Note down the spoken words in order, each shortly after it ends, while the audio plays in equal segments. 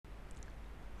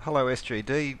Hello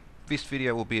SGD. This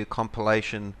video will be a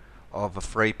compilation of a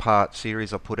three-part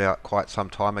series I put out quite some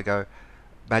time ago,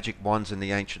 Magic Wands in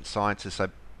the Ancient Sciences.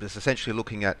 So it's essentially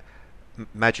looking at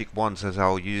magic wands as they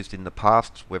were used in the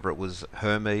past, whether it was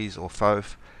Hermes or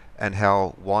Thoth, and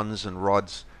how wands and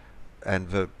rods and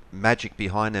the magic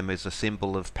behind them is a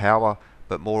symbol of power,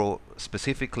 but more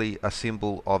specifically a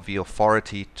symbol of the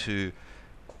authority to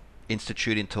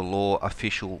institute into law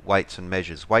official weights and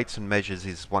measures. Weights and measures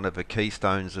is one of the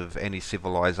keystones of any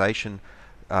civilization.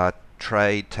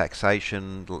 Trade,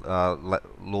 taxation,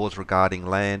 laws regarding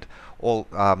land, all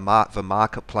the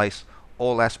marketplace,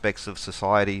 all aspects of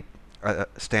society,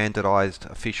 standardized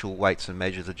official weights and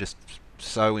measures are just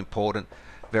so important.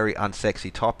 Very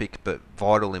unsexy topic, but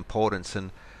vital importance.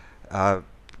 And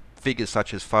figures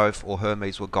such as Thoth or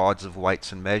Hermes were gods of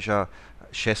weights and measure.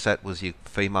 Shesat was the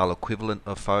female equivalent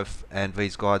of Thoth, and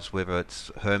these gods, whether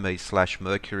it's Hermes slash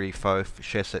Mercury, Thoth,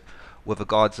 Shesat, were the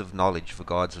gods of knowledge, the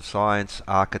gods of science,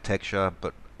 architecture,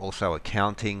 but also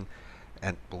accounting,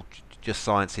 and just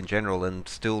science in general. And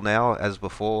still now, as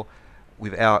before,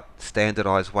 without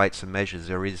standardized weights and measures,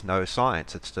 there is no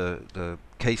science. It's the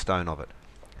keystone of it.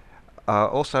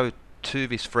 Also, to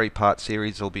this three-part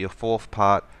series, there'll be a fourth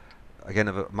part, again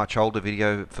of a much older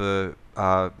video, for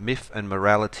myth and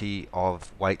morality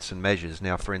of weights and measures.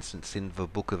 Now, for instance, in the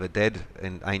Book of the Dead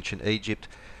in ancient Egypt,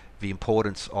 the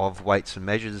importance of weights and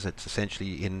measures, it's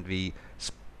essentially in the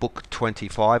book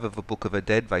 25 of the Book of the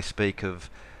Dead, they speak of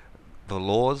the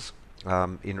laws.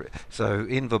 So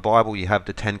in the Bible you have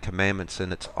the Ten Commandments,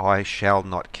 and it's I shall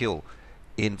not kill.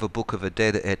 In the Book of the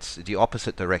Dead it's the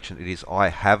opposite direction, it is I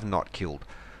have not killed.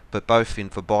 But both in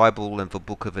the Bible and the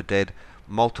Book of the Dead,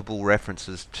 multiple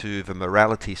references to the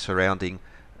morality surrounding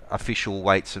official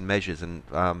weights and measures, and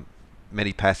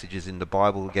many passages in the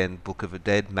Bible, again, Book of the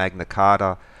Dead, Magna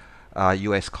Carta,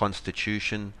 US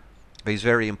Constitution, these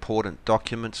very important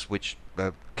documents which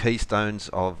are keystones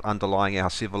of underlying our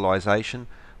civilization,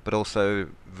 but also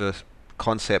the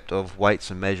concept of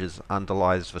weights and measures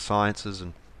underlies the sciences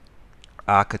and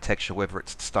architecture, whether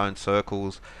it's stone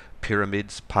circles,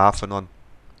 pyramids, Parthenon,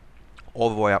 all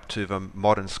the way up to the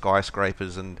modern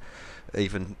skyscrapers, and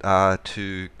even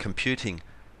to computing.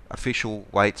 Official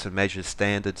weights and measures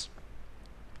standards,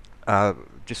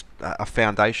 just a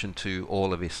foundation to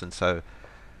all of this. And so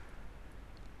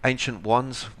ancient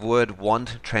wands, word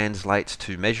wand translates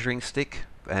to measuring stick,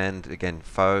 and again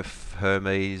Thoth,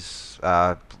 Hermes,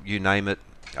 you name it.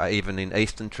 Even in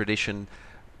Eastern tradition,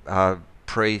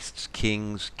 priests,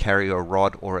 kings carry a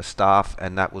rod or a staff,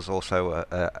 and that was also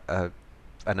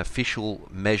an official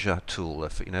measure tool.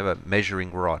 If you know, a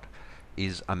measuring rod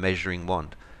is a measuring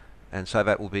wand. And so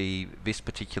that will be this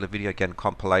particular video, again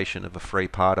compilation of a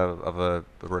three-part of a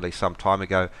release some time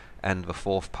ago, and the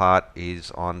fourth part is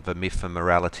on the myth and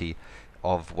morality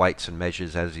of weights and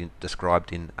measures as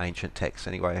described in ancient texts.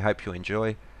 Anyway, I hope you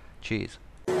enjoy. Cheers.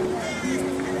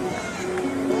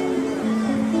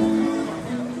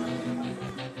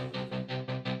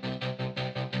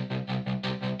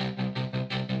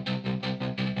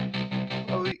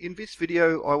 In this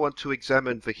video I want to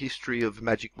examine the history of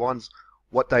magic wands,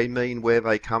 what they mean, where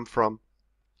they come from,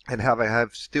 and how they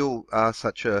have still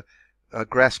such a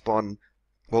grasp on,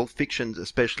 well, fictions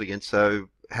especially. And so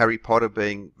Harry Potter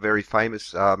being very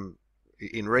famous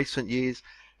in recent years,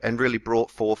 and really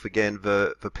brought forth again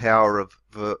the power of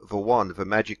the wand, the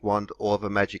magic wand or the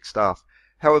magic staff.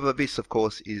 However, this of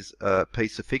course is a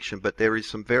piece of fiction, but there is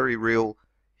some very real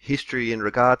history in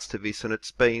regards to this, and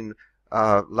it's been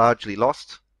largely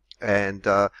lost. And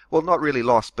well, not really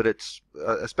lost, but it's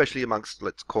especially amongst,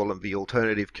 let's call them, the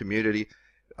alternative community,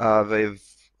 they've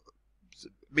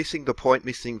missing the point,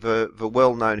 missing the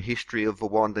well-known history of the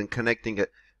wand, and connecting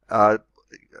it,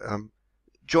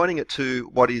 joining it to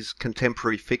what is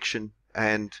contemporary fiction,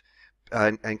 and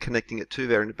connecting it to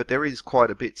there. But there is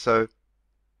quite a bit. So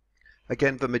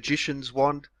again, the magician's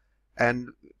wand, and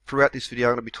throughout this video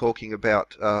I'm going to be talking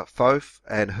about Thoth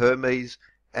and Hermes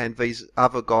and these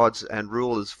other gods and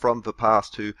rulers from the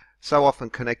past who so often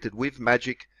connected with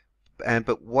magic.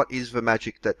 But what is the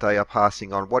magic that they are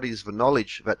passing on? What is the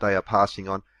knowledge that they are passing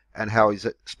on? And how is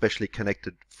it especially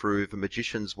connected through the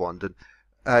magician's wand?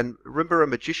 And remember, a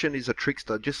magician is a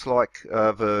trickster, just like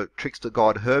the trickster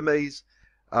god Hermes,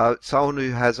 someone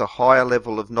who has a higher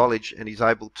level of knowledge and is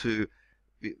able to,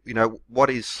 you know, what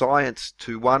is science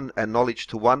to one and knowledge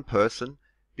to one person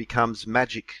becomes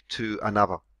magic to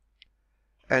another.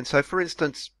 And so, for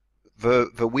instance,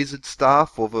 the wizard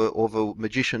staff or the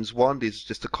magician's wand is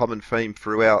just a common theme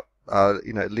throughout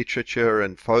literature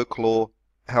and folklore.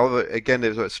 However, again,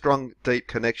 there's a strong, deep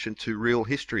connection to real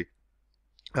history.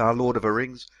 Lord of the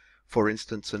Rings, for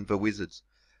instance, and the wizards.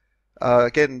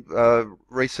 Again,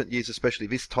 recent years, especially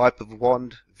this type of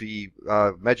wand, the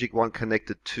magic wand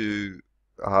connected to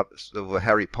sort of a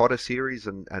Harry Potter series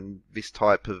and this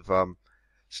type of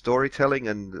storytelling.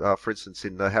 And for instance,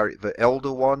 in the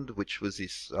Elder Wand, which was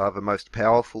this the most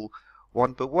powerful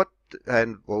wand, but what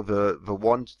and well the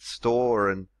wand store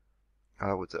and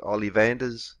with the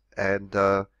Ollivanders and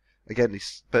again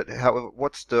this. But however,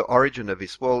 what's the origin of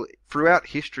this? Well, throughout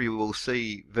history, we will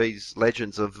see these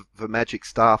legends of the magic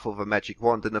staff or the magic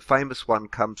wand, and the famous one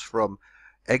comes from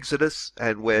Exodus,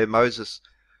 and where Moses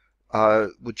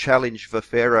would challenge the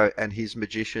Pharaoh and his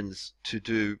magicians to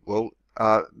do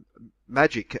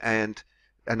magic, and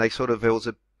they sort of there was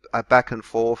a back and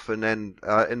forth, and then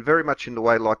and very much in the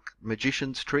way like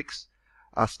magicians' tricks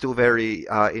are still very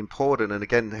important, and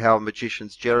again how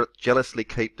magicians jealously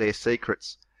keep their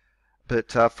secrets.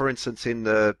 But for instance, in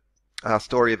the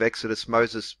story of Exodus,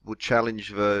 Moses would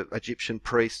challenge the Egyptian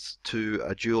priests to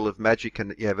a duel of magic,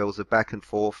 and yeah, there was a back and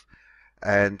forth,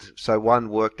 and so one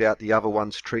worked out the other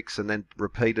one's tricks and then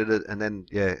repeated it, and then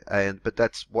yeah, and but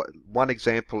that's one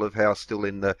example of how still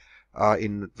in the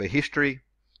history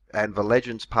and the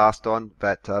legends passed on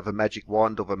that the magic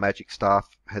wand or the magic staff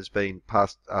has been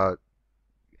passed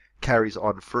carries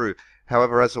on through.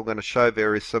 However, as I'm going to show,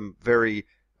 there is some very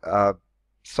uh,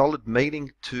 solid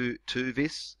meaning to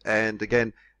this, and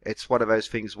again, it's one of those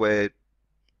things where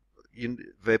you,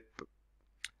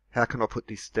 how can I put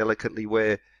this delicately,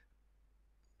 where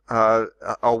I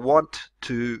want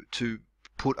to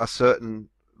put a certain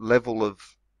level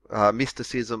of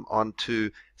mysticism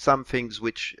onto some things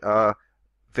which are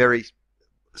very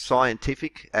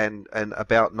scientific and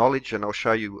about knowledge, and I'll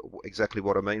show you exactly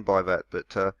what I mean by that.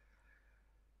 But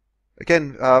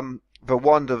again, the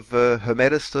wand of the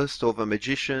hermeticist or the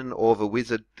magician or the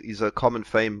wizard is a common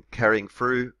theme carrying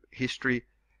through history,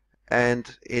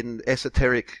 and in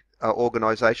esoteric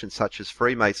organizations such as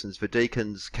Freemasons, the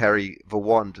deacons carry the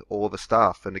wand or the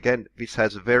staff. And again, this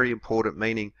has a very important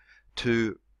meaning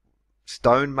to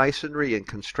stone masonry and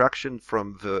construction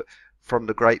from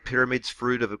the Great Pyramids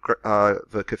through to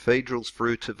the cathedrals,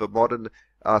 through to the modern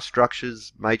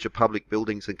structures, major public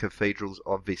buildings and cathedrals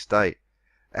of this day.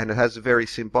 And it has a very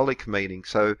symbolic meaning.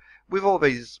 So with all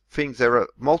these things, there are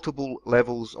multiple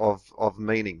levels of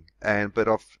meaning.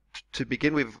 To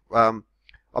begin with, I'm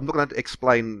not going to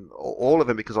explain all of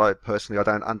them because I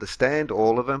don't understand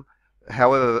all of them.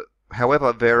 However,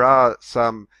 there are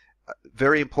some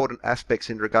very important aspects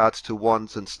in regards to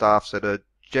wands and staffs that are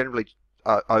generally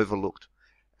overlooked.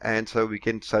 And so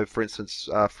for instance,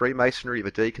 Freemasonry,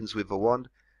 the deacons with the wand.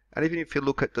 And even if you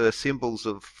look at the symbols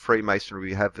of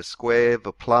Freemasonry, we have the square,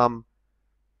 the plum,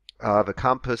 the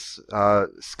compass,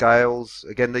 scales.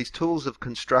 Again, these tools of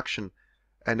construction,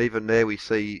 and even there we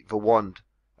see the wand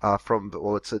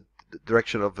it's a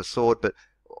direction of the sword. But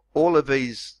all of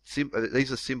these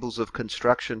are symbols of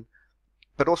construction,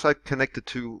 but also connected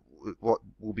to what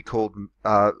will be called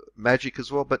magic as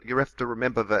well. But you have to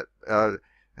remember that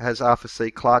as Arthur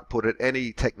C. Clarke put it,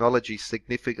 any technology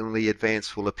significantly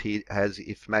advanced will appear as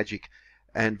if magic.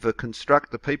 And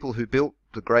the people who built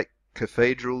the great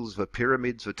cathedrals, the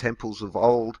pyramids, the temples of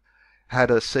old, had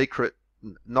a secret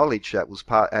knowledge that was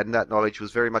and that knowledge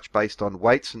was very much based on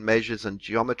weights and measures and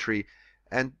geometry,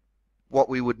 and what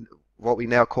we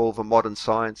now call the modern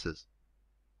sciences.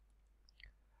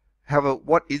 However,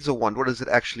 what is a wand? What does it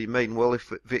actually mean? Well,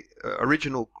 if the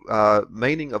original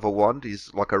meaning of a wand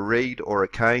is like a reed or a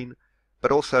cane,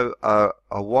 but also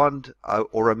a wand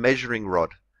or a measuring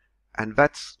rod. And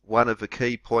that's one of the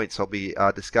key points I'll be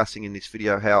discussing in this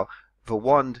video, how the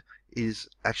wand is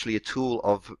actually a tool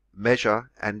of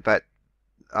measure, and that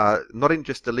not in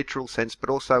just a literal sense, but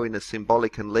also in a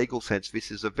symbolic and legal sense. This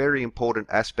is a very important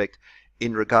aspect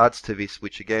in regards to this,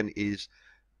 which again is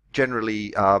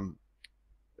generally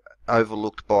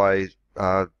overlooked by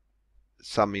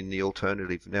some in the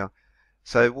alternative. Now,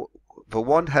 so the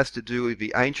wand has to do with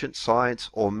the ancient science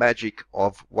or magic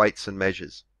of weights and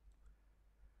measures.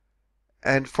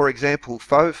 And for example,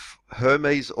 Thoth,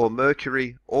 Hermes or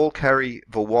Mercury all carry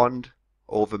the wand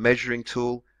or the measuring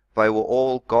tool. They were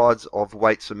all gods of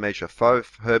weights and measure.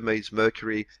 Thoth, Hermes,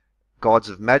 Mercury, gods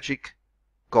of magic,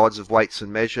 gods of weights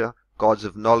and measure, gods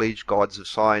of knowledge, gods of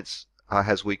science,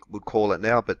 as we would call it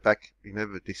now, but back,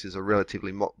 this is a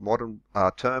relatively modern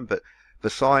term, but the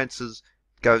sciences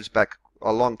goes back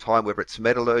a long time, whether it's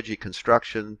metallurgy,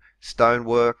 construction,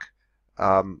 stonework,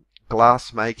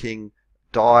 glass making,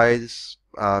 dyes,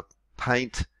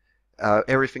 paint,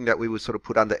 everything that we would sort of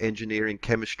put under engineering,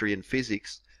 chemistry and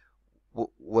physics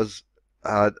was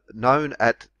known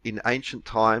in ancient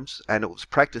times, and it was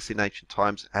practiced in ancient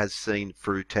times as seen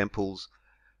through temples,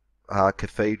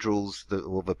 cathedrals,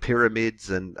 or the pyramids,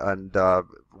 and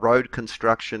road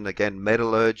construction, again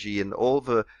metallurgy, and all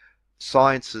the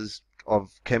sciences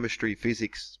of chemistry,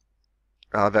 physics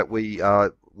that we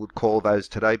would call those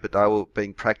today, but they were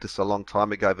being practiced a long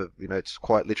time ago. But it's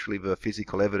quite literally the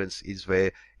physical evidence is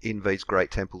there in these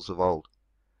great temples of old.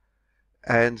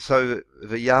 And so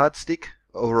the yardstick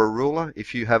or a ruler,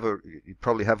 if you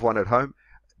probably have one at home,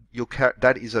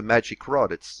 that is a magic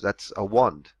rod. That's a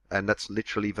wand, and that's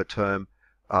literally the term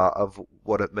of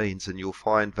what it means. And you'll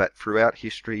find that throughout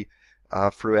history,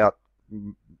 throughout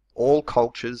all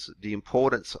cultures, the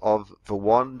importance of the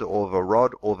wand or the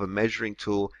rod or the measuring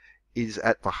tool is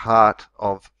at the heart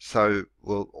of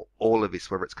all of this,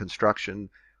 whether it's construction,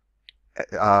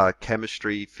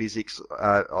 chemistry, physics,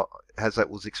 as that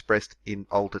was expressed in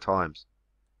older times.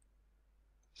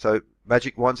 So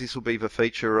magic wands, this will be the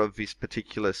feature of this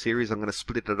particular series. I'm going to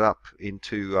split it up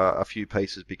into a few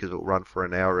pieces because it will run for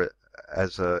an hour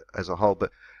as a whole.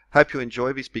 But hope you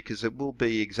enjoy this, because it will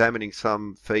be examining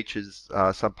some features,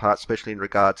 some parts, especially in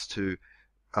regards to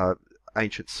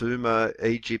ancient Sumer,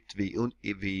 Egypt,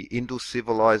 the Indus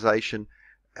civilization,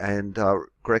 and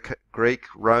Greek,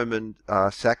 Roman,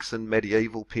 Saxon,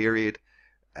 medieval period,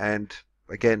 and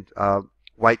again,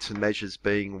 weights and measures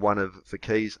being one of the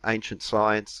keys. Ancient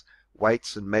science,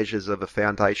 weights and measures are the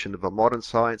foundation of the modern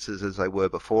sciences as they were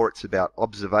before. It's about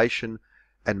observation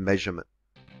and measurement.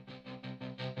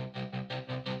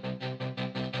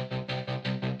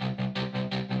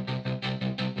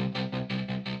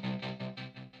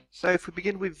 So if we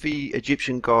begin with the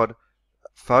Egyptian god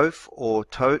Thoth or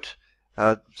Thoth,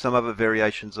 some other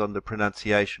variations on the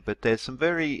pronunciation, but there's some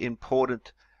very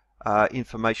important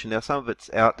information. Now, some of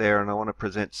it's out there, and I want to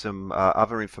present some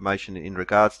other information in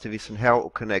regards to this and how it will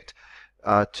connect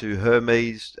to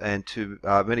Hermes and to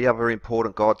many other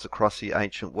important gods across the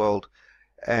ancient world.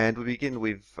 And we begin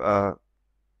with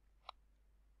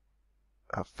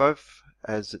Thoth,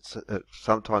 as it's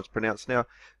sometimes pronounced now.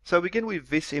 So we begin with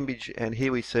this image, and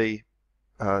here we see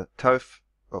Thoth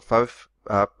or Thoth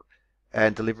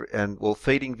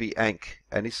feeding the ankh,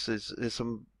 and there's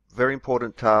some very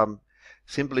important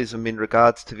symbolism in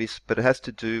regards to this, but it has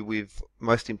to do with,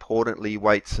 most importantly,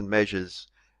 weights and measures,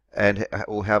 and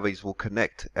or how these will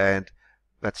connect, and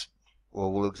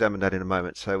we'll examine that in a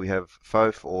moment. So we have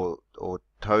Thoth or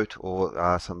Thoth,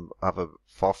 or some other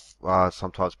Thoth,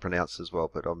 sometimes pronounced as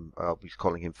well, but I'll be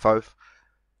calling him Thoth.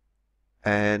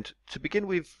 And to begin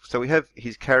with, so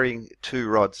he's carrying two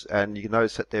rods, and you can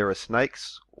notice that there are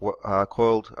snakes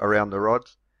coiled around the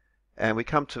rods. And we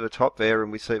come to the top there,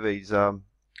 and we see these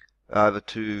the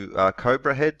two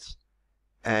cobra heads,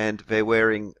 and they're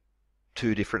wearing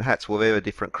two different hats. Well, they're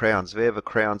different crowns. They're the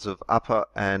crowns of Upper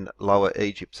and Lower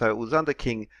Egypt. So it was under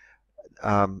King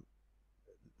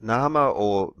Nama,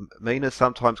 or Mina,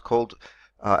 sometimes called,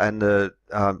 and the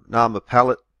Nama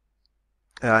Palette,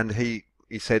 and he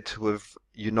is said to have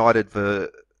united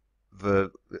the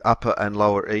Upper and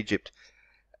Lower Egypt,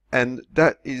 and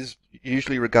that is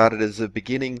usually regarded as the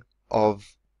beginning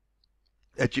of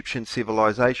Egyptian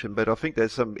civilization. But I think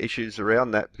there's some issues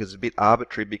around that, because it's a bit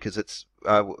arbitrary, because it's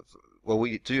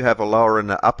we do have a Lower and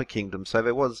an Upper Kingdom, so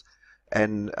there was,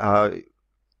 and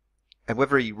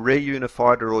whether he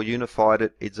reunified it or unified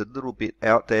it is a little bit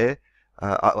out there,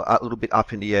 a little bit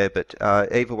up in the air. But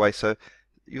either way, so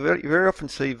you very often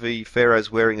see the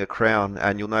pharaohs wearing a crown,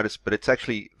 and you'll notice, but it's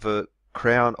actually the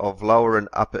crown of Lower and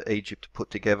Upper Egypt put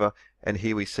together, and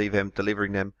here we see them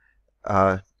delivering them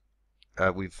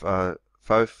with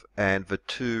Thoth and the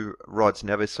two rods.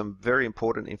 Now, there's some very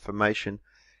important information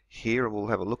here, and we'll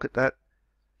have a look at that.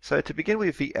 So to begin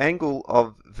with, the angle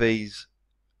of these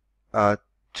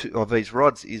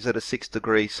rods is at a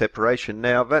 6-degree separation.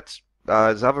 Now, that's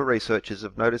as other researchers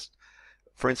have noticed,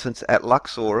 for instance, at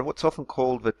Luxor, what's often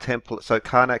called the temple, so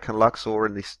Karnak and Luxor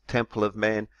and this temple of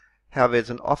man, how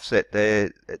there's an offset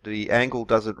there, the angle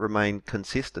doesn't remain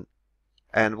consistent,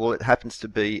 and well, it happens to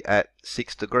be at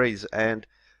 6 degrees, and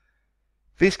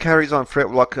this carries on for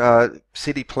like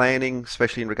city planning,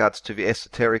 especially in regards to the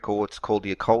esoteric, or what's called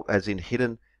the occult, as in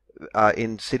hidden,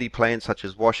 in city plans such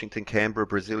as Washington, Canberra,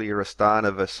 Brasilia,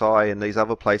 Astana, Versailles, and these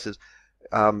other places.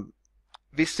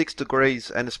 This 6 degrees,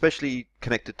 and especially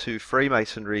connected to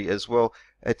Freemasonry as well,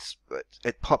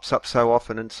 it pops up so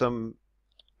often, and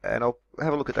I'll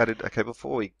have a look at that. Okay,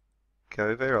 before we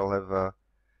go there, I'll have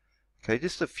okay,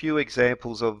 just a few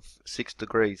examples of 6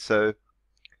 degrees. So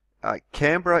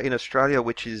Canberra in Australia,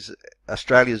 which is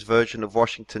Australia's version of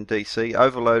Washington DC,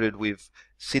 overloaded with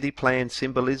city plan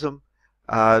symbolism.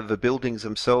 The buildings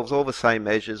themselves, all the same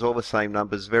measures, all the same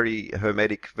numbers, very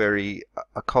hermetic, very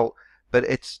occult, but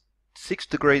it's 6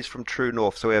 degrees from true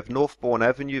north. So we have Northbourne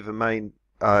Avenue, the main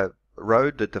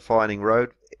road, the defining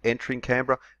road entering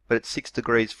Canberra, but it's 6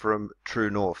 degrees from true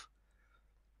north.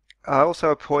 I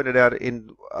also pointed out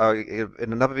in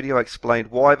another video, I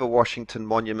explained why the Washington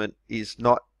Monument is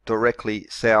not directly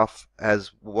south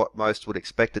as what most would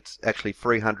expect. It's actually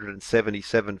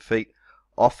 377 feet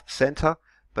off center,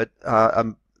 but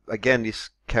again, this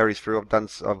carries through. I've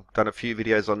done a few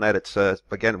videos on that. It's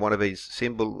again one of these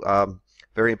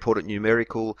very important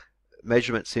numerical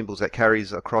measurement symbols that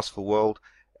carries across the world,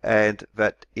 and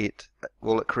that it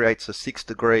creates a 6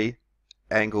 degree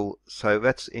angle. So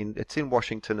it's in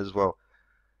Washington as well.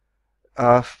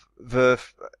 The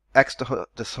Axe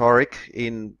d'Historique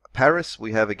in Paris,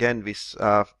 we have again this,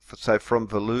 so from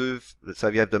the Louvre, so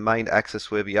you have the main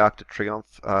axis where the Arc de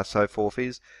Triomphe, so forth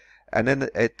is, and then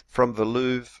from the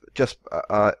Louvre, just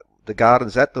the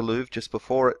gardens at the Louvre, just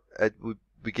before it would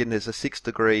begin, there's a 6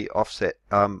 degree offset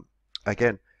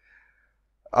again.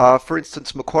 For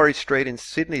instance, Macquarie Street in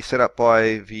Sydney, set up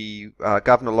by the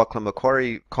Governor Lachlan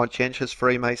Macquarie, conscientious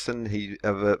Freemason.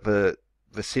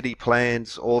 The city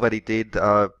plans, all that he did,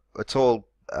 it's all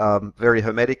very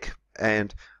hermetic,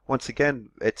 and once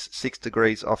again, it's 6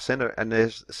 degrees off center, and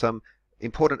there's some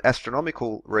important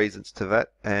astronomical reasons to that,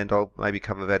 and I'll maybe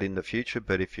cover that in the future,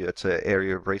 but it's an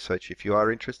area of research if you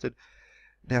are interested.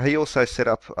 Now, he also set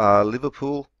up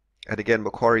Liverpool, and again,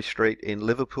 Macquarie Street in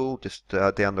Liverpool, just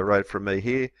down the road from me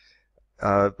here.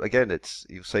 Again,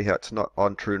 you'll see how it's not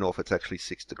on true north, it's actually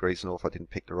 6 degrees north. I didn't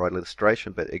pick the right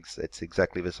illustration, but it's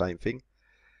exactly the same thing.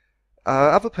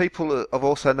 Other people have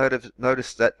also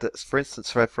noticed that, for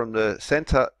instance, from the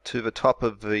center to the top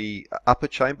of the upper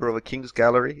chamber of a King's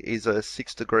Gallery is a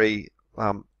 6 degree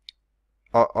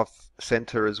off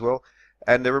center as well.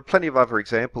 And there are plenty of other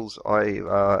examples I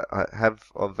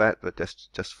have of that, but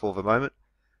just for the moment.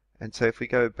 And so if we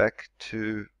go back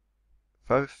to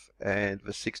Thoth and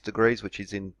the 6 degrees, which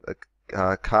is in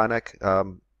Karnak,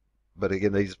 but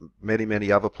again, these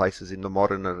many other places in the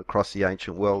modern and across the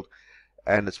ancient world.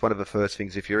 And it's one of the first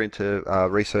things, if you're into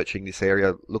researching this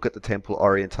area, look at the temple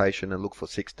orientation and look for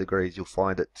 6 degrees. You'll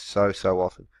find it so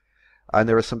often. And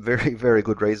there are some very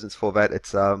good reasons for that.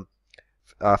 It's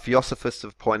Theosophists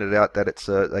have pointed out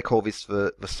that they call this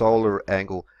the solar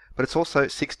angle, but it's also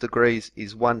 6 degrees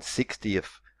is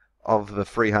 1/60th of the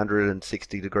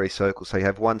 360-degree circle. So you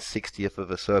have 1/60th of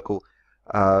a circle,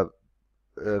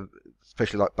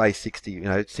 especially like base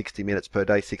 60, 60 minutes per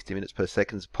day, 60 minutes per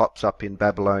second, pops up in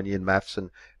Babylonian maths,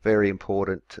 and very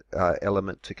important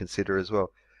element to consider as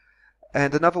well.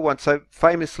 And another one, so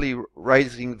famously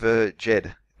raising the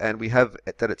Jed, and we have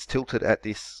that it's tilted at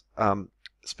this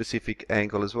specific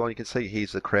angle as well. You can see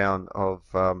here's the crown of,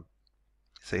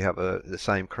 see how the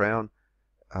same crown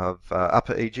of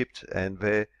Upper Egypt, and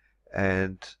there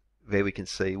we can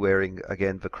see wearing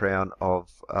again the crown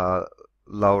of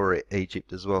Lower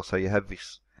Egypt as well. So you have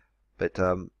this, but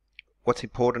what's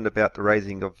important about the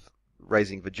raising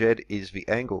the Jed is the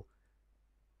angle.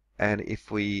 And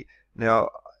if we now,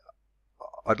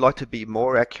 I'd like to be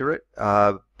more accurate,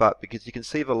 but because you can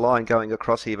see the line going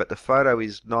across here, but the photo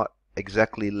is not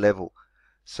exactly level.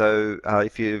 So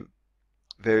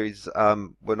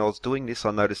when I was doing this,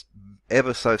 I noticed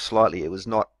ever so slightly it was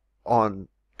not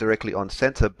directly on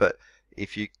center, but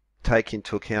if you take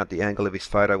into account the angle of this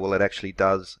photo, well, it actually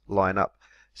does line up.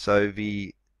 So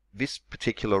this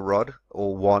particular rod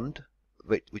or wand,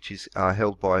 which is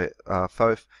held by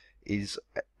Thoth,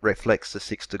 reflects the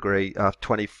 6 degree,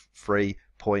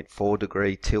 23.4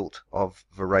 degree tilt of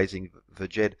the raising the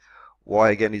Jed.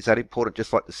 Why again is that important?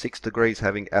 Just like the 6 degrees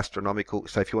having astronomical,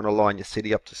 so if you want to line your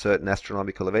city up to certain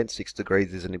astronomical events, 6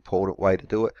 degrees is an important way to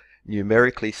do it.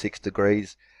 Numerically, 6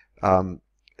 degrees,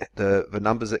 the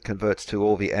numbers it converts to,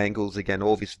 all the angles, again,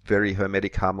 all this very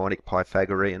hermetic harmonic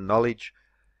Pythagorean knowledge.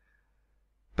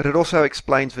 But it also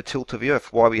explains the tilt of the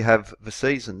Earth, why we have the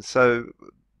seasons. So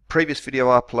previous video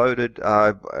I uploaded,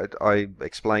 I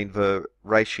explained the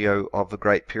ratio of the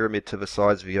Great Pyramid to the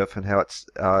size of the Earth, and how it's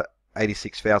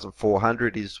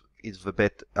 86,400 is the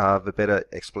better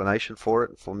explanation for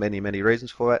it, for many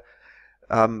reasons for that.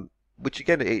 Which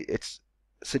again, it's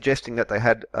suggesting that they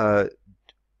had,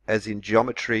 as in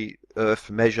geometry, Earth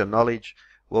measure knowledge.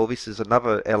 Well, this is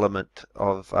another element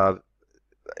of, on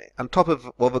top of,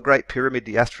 well, the Great Pyramid,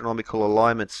 the astronomical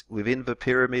alignments within the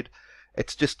pyramid.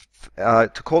 It's just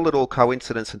to call it all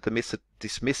coincidence and to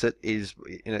dismiss it is,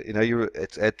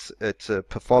 it's a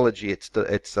pathology. It's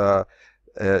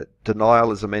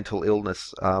denial is a mental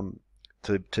illness,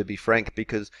 to be frank,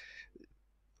 because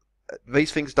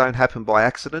these things don't happen by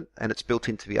accident, and it's built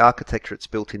into the architecture, it's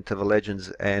built into the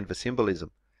legends and the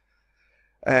symbolism.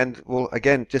 And well,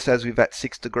 again, just as with that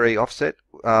 6-degree offset,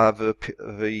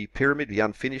 the pyramid, the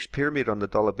unfinished pyramid on the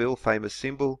dollar bill, famous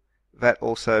symbol, that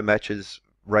also matches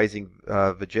raising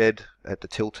the jed at the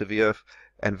tilt of the earth,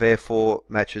 and therefore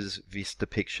matches this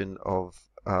depiction of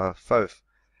Thoth.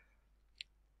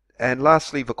 And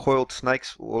lastly, the coiled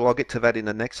snakes. Well, I'll get to that in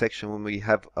the next section when we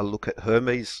have a look at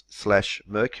Hermes slash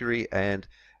Mercury and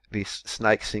this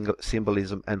snake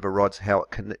symbolism and the rods, how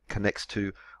it connects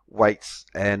to weights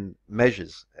and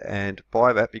measures. And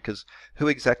by that, because who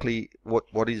exactly,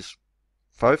 what is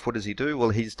Thoth? What does he do? Well,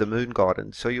 he's the moon god,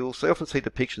 and so you'll often see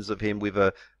depictions of him with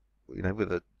a,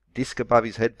 with a disc above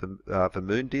his head, the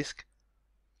moon disc.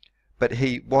 But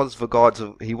he was the god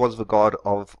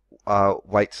of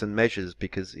weights and measures,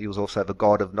 because he was also the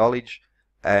god of knowledge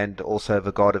and also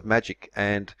the god of magic.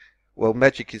 And well,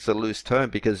 magic is a loose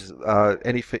term because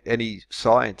any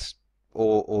science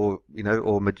or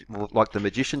like the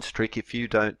magician's trick, if you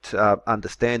don't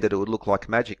understand it, it would look like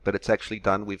magic, but it's actually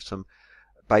done with some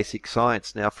basic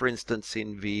science. Now, for instance,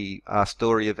 in the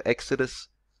story of Exodus,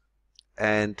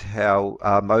 and how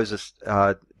Moses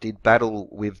did battle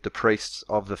with the priests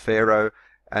of the Pharaoh,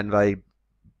 and they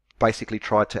basically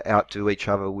tried to outdo each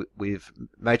other with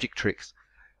magic tricks.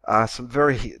 Some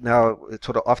very, now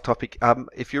sort of off topic.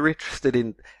 If you're interested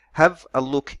in, have a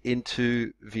look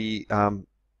into the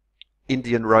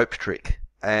Indian rope trick,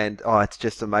 and oh, it's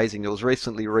just amazing. It was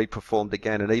recently reperformed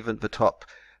again, and even the top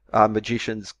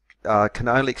magicians can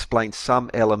only explain some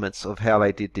elements of how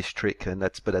they did this trick, and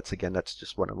that's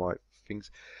just one of my things.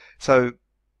 So,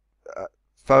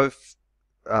 Thoth,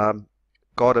 um,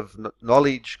 god of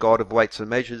knowledge, god of weights and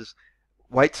measures.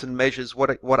 Weights and measures,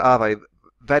 what are they?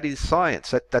 That is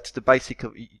science. That's the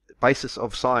basis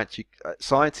of science.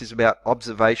 Science is about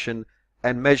observation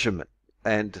and measurement,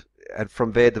 and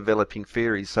from there developing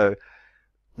theories. So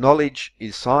knowledge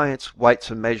is science. Weights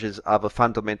and measures are the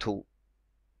fundamental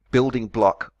building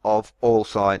block of all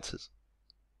sciences.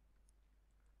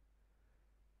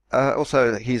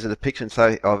 Also, here's a depiction.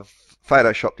 So I've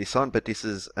photoshopped this on, but this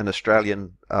is an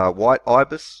Australian white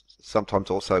ibis, sometimes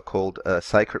also called a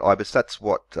sacred ibis. That's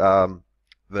what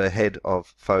the head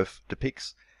of Thoth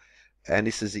depicts. And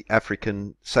this is the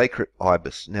African sacred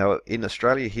ibis. Now, in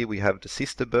Australia here we have the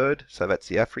sister bird, so that's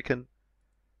the African.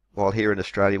 While here in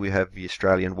Australia we have the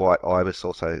Australian white ibis,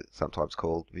 also sometimes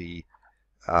called the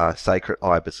sacred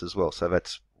ibis as well. So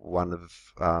that's one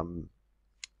of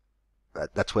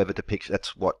that's where the depiction.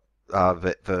 That's what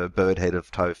the bird head of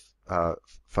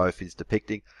Thoth is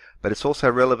depicting. But it's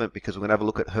also relevant because we're going to have a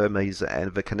look at Hermes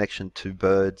and the connection to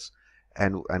birds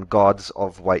and gods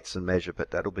of weights and measure.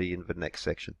 But that'll be in the next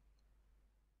section.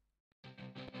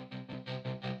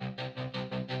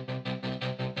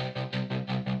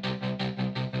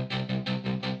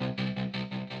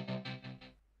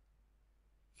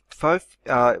 Thoth,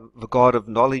 the god of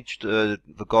knowledge, the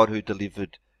god who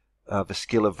delivered the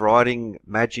skill of writing,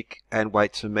 magic, and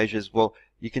weights and measures. Well,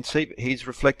 you can see he's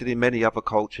reflected in many other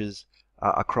cultures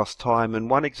across time,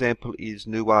 and one example is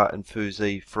Nuwa and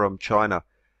Fuzi from China.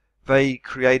 They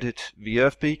created the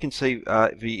earth, but you can see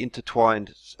the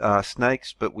intertwined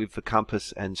snakes, but with the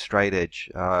compass and straight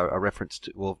edge, a reference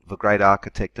to, well, the great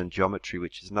architect and geometry,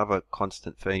 which is another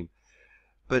constant theme.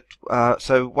 But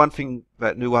so one thing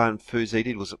that Nuwa and Fuzi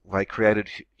did was they created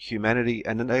humanity,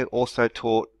 and then they also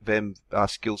taught them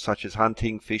skills such as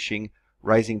hunting, fishing,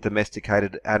 raising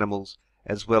domesticated animals,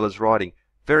 as well as writing.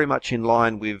 Very much in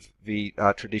line with the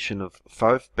tradition of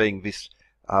Thoth, being this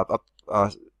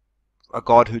a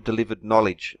god who delivered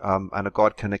knowledge, and a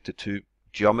god connected to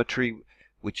geometry,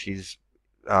 which is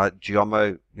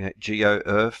geo,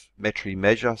 earth, metry,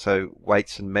 measure, so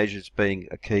weights and measures being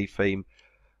a key theme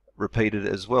repeated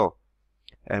as well.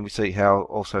 And we see how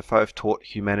also Thoth taught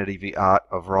humanity the art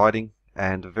of writing,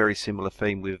 and a very similar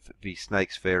theme with the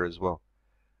snake's fair as well.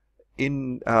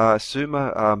 In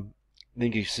Sumer,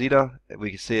 Ningusida, we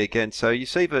can see again, so you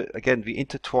see again the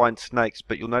intertwined snakes,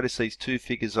 but you'll notice these two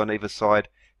figures on either side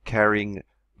carrying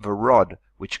the rod,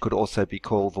 which could also be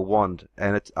called the wand,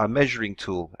 and it's a measuring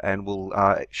tool, and will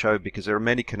show, because there are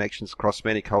many connections across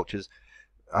many cultures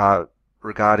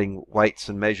regarding weights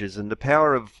and measures, and the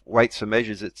power of weights and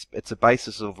measures. It's a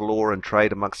basis of law and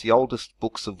trade. Amongst the oldest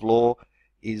books of law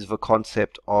is the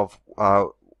concept of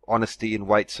honesty in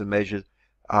weights and measures.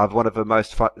 One of the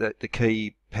most the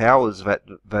key powers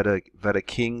that a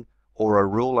king or a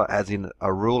ruler, as in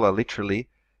a ruler literally,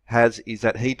 has, is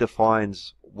that he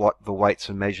defines what the weights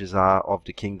and measures are of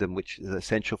the kingdom, which is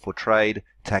essential for trade,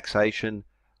 taxation,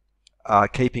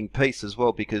 keeping peace as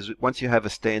well, because once you have a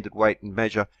standard weight and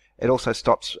measure, it also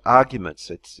stops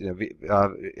arguments. It's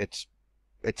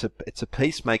it's a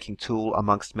peacemaking tool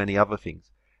amongst many other things.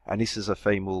 and this is a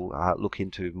theme we'll look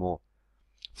into more.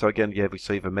 So again, we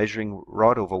see the measuring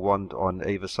rod or the wand on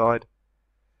either side.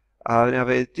 Now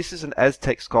this is an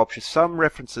Aztec sculpture. Some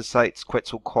references say it's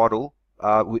Quetzalcoatl,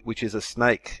 which is a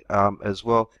snake as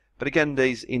well. But again,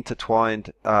 these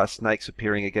intertwined snakes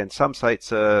appearing again. Some say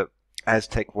it's a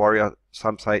Aztec warrior.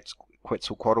 Some say it's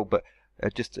Quetzalcoatl, but I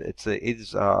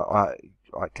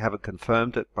haven't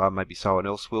confirmed it. Maybe someone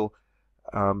else will.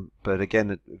 But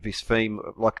again, this theme,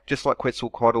 just like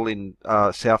Quetzalcoatl in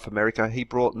South America, he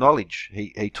brought knowledge.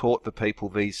 He taught the people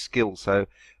these skills. So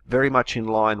very much in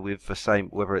line with the same,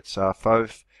 whether it's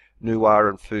Thoth, Nuar,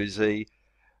 and Fuzi,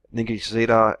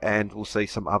 Ningishzida, and we'll see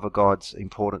some other gods,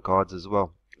 important gods as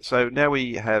well. So now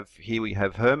we have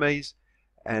Hermes,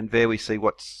 and there we see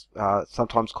what's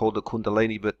sometimes called the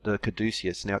Kundalini, but the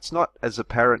Caduceus. Now it's not as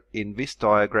apparent in this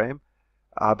diagram,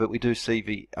 but we do see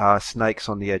the snakes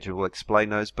on the edge, and we'll explain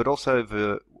those, but also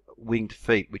the winged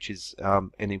feet, which is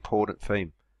an important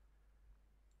theme.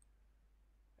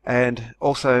 And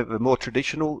also the more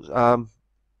traditional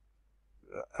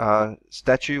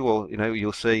statue, or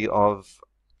you'll see of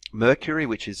Mercury,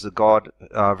 which is the god,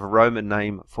 the Roman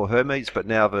name for Hermes, but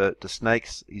now the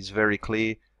snakes is very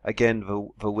clear.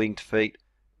 Again, the winged feet,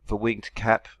 the winged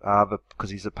cap, because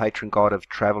he's a patron god of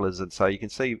travelers, and so you can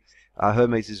see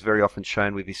Hermes is very often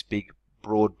shown with this big,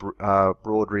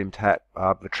 broad-rimmed hat,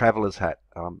 the traveler's hat,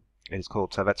 it is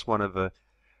called. So that's one of the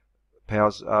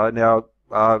powers. Now,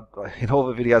 in all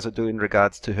the videos I do in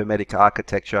regards to Hermetic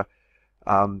architecture,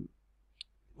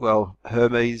 well,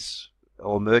 Hermes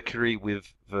or Mercury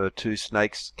with the two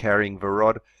snakes carrying the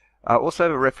rod. Also,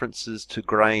 the references to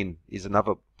grain is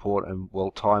another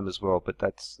important time as well. But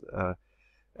that's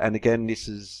and again, this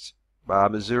is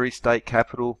Missouri State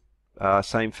Capitol.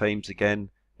 Same themes again.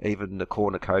 Even the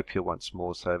cornucopia once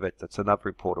more. So that's another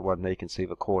important one. There you can see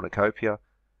the cornucopia.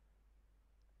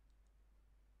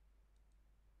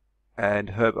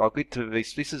 And I'll get to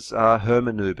this. This is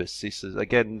Hermanubis. This is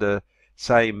again the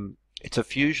same. It's a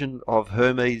fusion of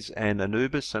Hermes and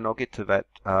Anubis, and I'll get to that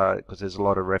because there's a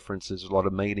lot of references, a lot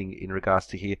of meaning in regards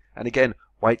to here. And again,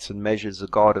 weights and measures, a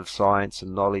god of science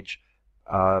and knowledge,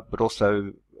 but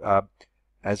also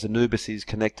as Anubis is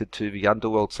connected to the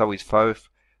underworld, so is Thoth.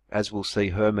 As we'll see,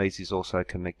 Hermes is also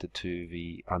connected to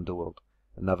the underworld.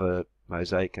 Another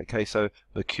mosaic. Okay, so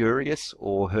Mercurius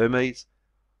or Hermes.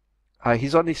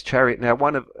 He's on this chariot now.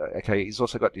 He's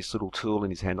also got this little tool in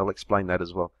his hand. I'll explain that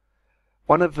as well.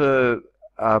 One of the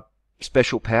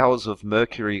special powers of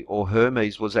Mercury or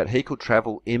Hermes was that he could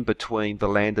travel in between the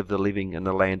land of the living and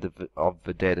the land of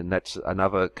the dead, and that's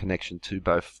another connection to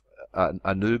both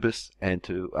Anubis and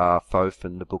to Thoth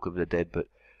and the Book of the Dead. But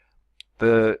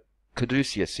the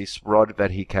Caduceus, this rod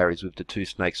that he carries with the two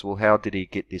snakes, well, how did he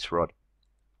get this rod?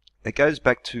 It goes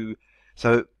back to,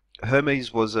 so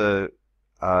Hermes was a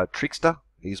trickster.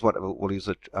 He was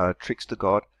a trickster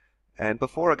god. And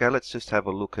before I go, let's just have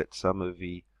a look at some of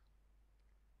the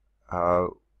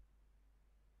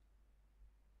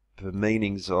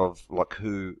meanings of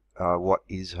what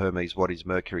is Hermes, what is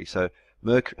Mercury. So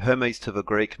Hermes to the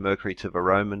Greek, Mercury to the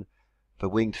Roman, the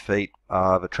winged feet,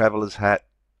 the traveler's hat,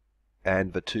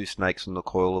 and the two snakes on the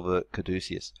coil of the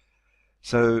Caduceus.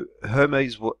 So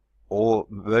Hermes or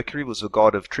Mercury was a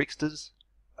god of tricksters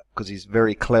because he's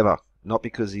very clever. Not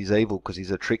because he's evil, because he's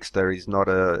a trickster. He's not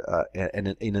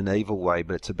in an evil way,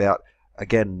 but it's about,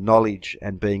 again, knowledge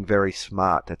and being very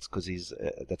smart. That's because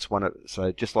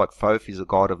so just like Thoth is a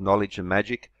god of knowledge and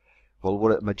magic, well,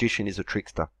 what a magician is a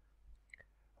trickster.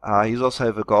 He's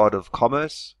also the god of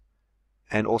commerce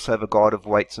and also the god of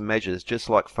weights and measures. Just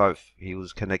like Thoth, he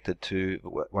was connected to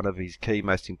one of his key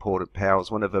most important powers.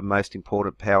 One of the most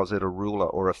important powers that a ruler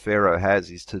or a pharaoh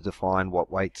has is to define what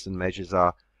weights and measures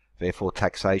are. Therefore,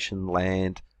 taxation,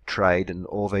 land, trade, and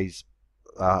all these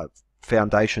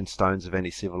foundation stones of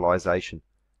any civilization.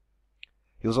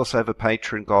 He was also the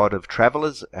patron god of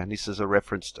travelers, and this is a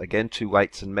reference again to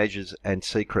weights and measures and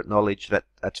secret knowledge.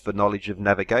 That's the knowledge of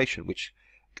navigation, which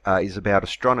is about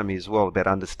astronomy as well, about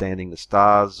understanding the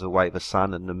stars, the way the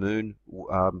sun and the moon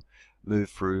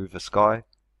move through the sky.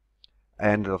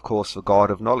 And of course, the god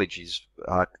of knowledge is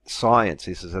science.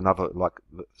 This is another, like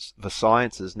the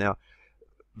sciences. Now,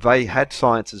 they had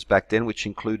sciences back then, which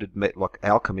included like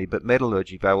alchemy, but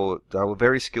metallurgy. They were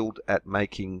very skilled at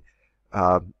making,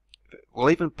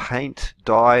 even paint,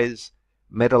 dyes,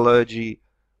 metallurgy.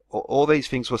 All these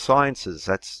things were sciences.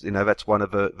 That's one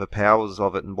of the powers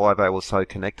of it, and why they were so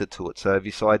connected to it. So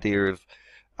this idea of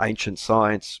ancient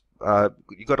science,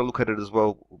 you got to look at it as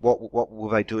well. What were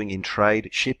they doing in trade,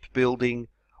 shipbuilding?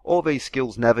 All these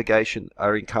skills, navigation,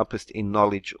 are encompassed in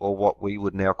knowledge, or what we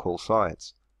would now call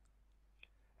science.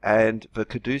 and the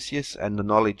caduceus and the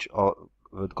knowledge of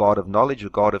the god of knowledge, the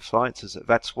god of sciences.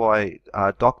 That's why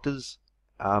doctors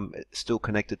still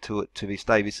connected to it to this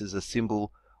day. This is a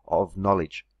symbol of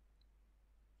knowledge.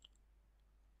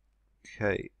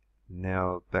 Okay,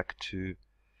 now back to,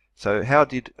 so how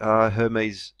did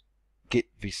Hermes get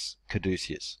this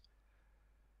caduceus?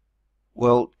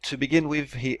 Well, to begin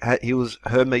with, he was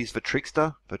Hermes the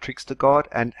trickster god,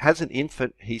 and as an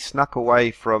infant, he snuck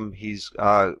away from his,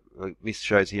 this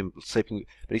shows him sleeping,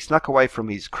 but he snuck away from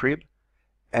his crib,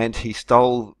 and he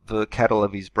stole the cattle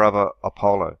of his brother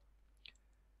Apollo.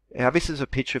 Now, this is a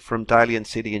picture from Dalian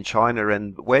City in China,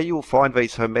 and where you'll find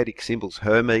these Hermetic symbols,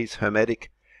 Hermes,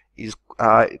 Hermetic, is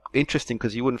interesting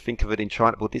because you wouldn't think of it in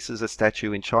China. Well, this is a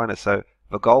statue in China, so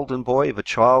the golden boy, the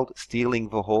child, stealing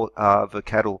the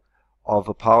cattle of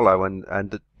Apollo,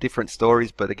 and the different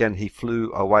stories, but again, he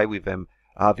flew away with them.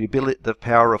 The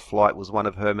power of flight was one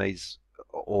of Hermes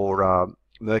or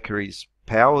Mercury's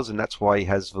powers, and that's why he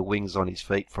has the wings on his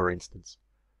feet, for instance.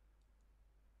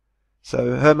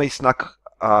 So Hermes snuck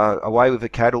away with the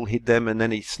cattle, hid them, and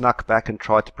then he snuck back and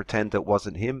tried to pretend it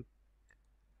wasn't him.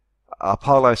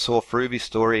 Apollo saw through this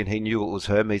story, and he knew it was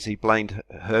Hermes. He blamed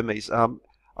Hermes.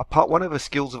 One of the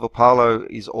skills of Apollo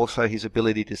is also his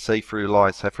ability to see through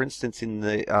lies. So, for instance, in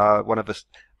the one of the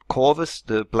Corvus,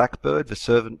 the blackbird, the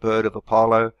servant bird of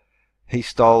Apollo, he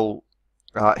stole.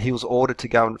 He was ordered to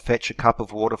go and fetch a cup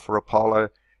of water for Apollo.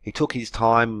 He took his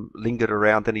time, lingered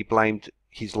around, and he blamed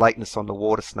his lateness on the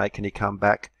water snake, and he come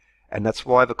back. And that's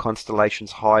why the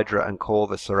constellations Hydra and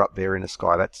Corvus are up there in the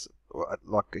sky. That's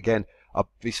like, again,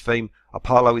 this theme.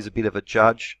 Apollo is a bit of a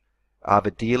judge.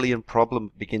 The Delian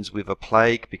problem begins with a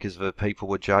plague because the people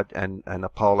were judged, and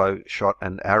Apollo shot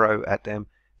an arrow at them.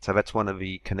 So that's one of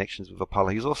the connections with Apollo.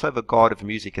 He's also the god of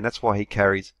music, and that's why he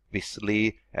carries this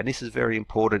lyre. And this is very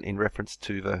important in reference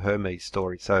to the Hermes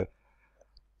story. So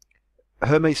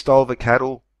Hermes stole the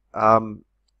cattle.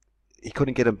 He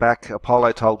couldn't get them back.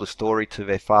 Apollo told the story to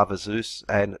their father Zeus,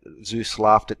 and Zeus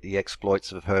laughed at the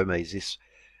exploits of Hermes. This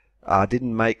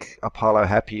didn't make Apollo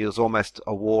happy. It was almost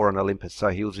a war on Olympus. So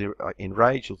he was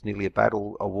enraged. It was nearly a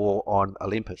battle, a war on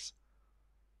Olympus.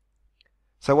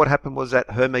 So what happened was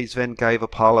that Hermes then gave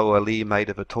Apollo a lyre made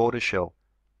of a tortoiseshell.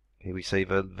 Here we see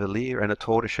the lyre and a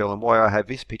tortoiseshell. And why I have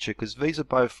this picture, because these are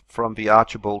both from the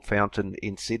Archibald Fountain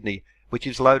in Sydney, which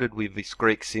is loaded with this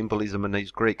Greek symbolism and these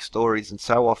Greek stories. And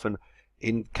so often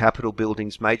in Capitol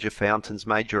buildings, major fountains,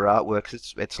 major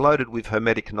artworks, it's loaded with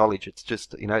Hermetic knowledge. It's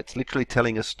just, it's literally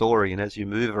telling a story. And as you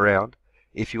move around,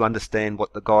 if you understand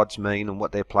what the gods mean and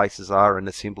what their places are and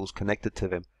the symbols connected to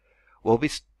them. Well,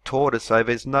 this tortoise, so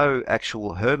there's no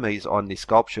actual Hermes on this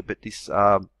sculpture, but this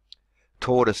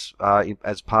tortoise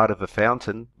as part of a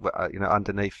fountain,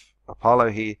 underneath Apollo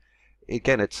here.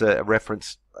 Again, it's a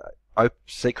reference,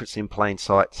 secrets in plain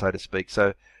sight, so to speak.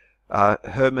 So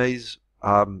Hermes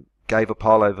gave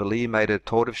Apollo the lyre, made a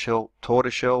tortoiseshell,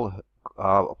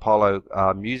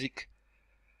 Apollo music,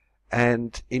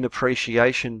 and in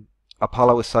appreciation,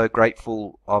 Apollo was so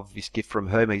grateful of this gift from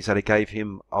Hermes that he gave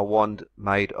him a wand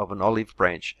made of an olive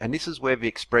branch. And this is where the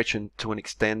expression to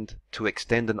extend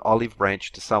an olive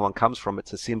branch to someone comes from.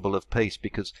 It's a symbol of peace,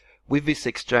 because with this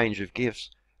exchange of gifts,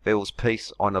 there was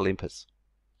peace on Olympus.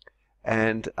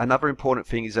 And another important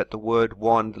thing is that the word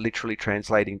wand literally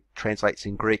translates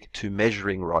in Greek to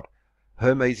measuring rod.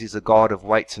 Hermes is a god of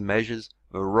weights and measures.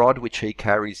 The rod which he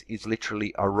carries is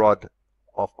literally a rod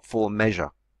for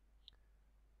measure.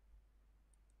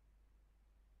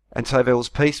 And so there was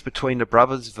peace between the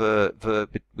brothers with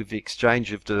the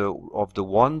exchange of the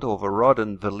wand or the rod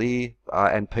and the lyre,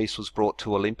 and peace was brought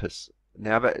to Olympus.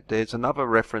 Now there's another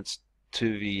reference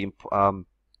to the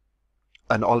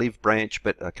an olive branch,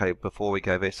 but okay, before we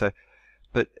go there,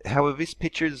 but however, this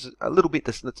picture is a little bit,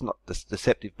 it's not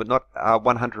deceptive, but not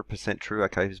 100% true.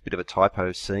 Okay, there's a bit of a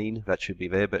typo seen, that should be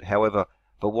there, but however,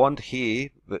 the wand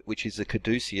here, which is a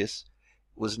caduceus,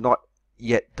 was not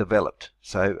yet developed.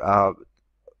 So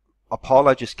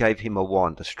Apollo just gave him a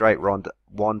wand, a straight wand,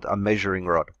 a measuring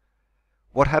rod.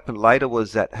 What happened later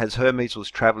was that as Hermes was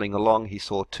traveling along, he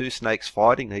saw two snakes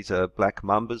fighting. These are black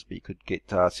mambas, but you could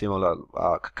get similar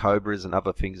cobras and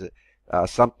other things.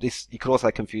 You could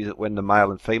also confuse it when the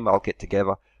male and female get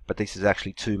together, but this is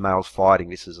actually two males fighting.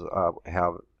 This is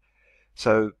how.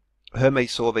 So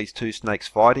Hermes saw these two snakes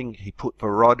fighting. He put the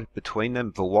rod between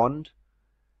them, the wand,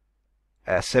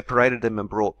 separated them and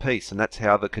brought peace, and that's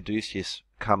how the caduceus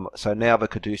come. So now the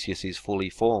caduceus is fully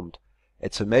formed.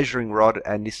 It's a measuring rod,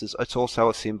 and it's also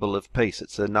a symbol of peace.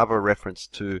 It's another reference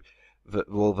to the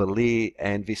lyre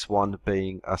and this wand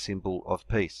being a symbol of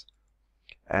peace.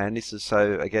 And this is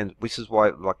so, again, this is why,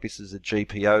 like, this is a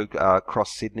GPO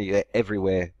across Sydney,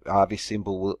 everywhere this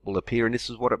symbol will appear, and this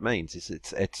is what it means.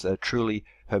 It's a truly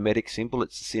Hermetic symbol.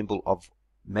 It's a symbol of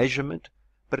measurement,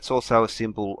 but it's also a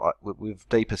symbol with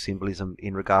deeper symbolism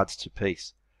in regards to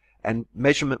peace. And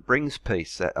measurement brings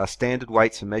peace. Standard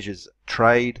weights and measures,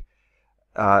 trade,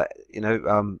 uh, you know,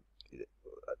 um,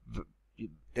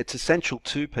 it's essential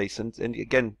to peace. And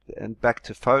again, and back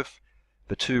to Thoth,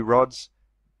 the two rods,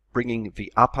 bringing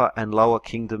the upper and lower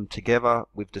kingdom together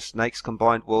with the snakes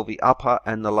combined. Well, the upper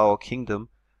and the lower kingdom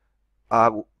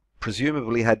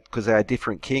presumably had, because they are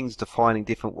different kings defining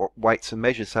different weights and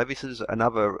measures. So this is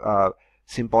another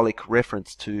symbolic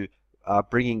reference to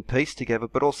bringing peace together,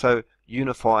 but also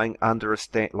unifying under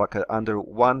under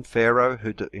one pharaoh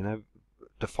who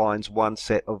defines one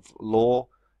set of law.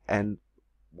 And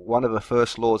one of the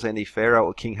first laws any pharaoh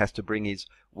or king has to bring is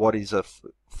what is a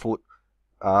foot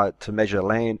to measure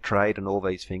land, trade, and all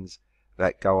these things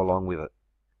that go along with it.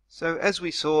 So as we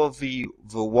saw, the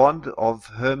wand of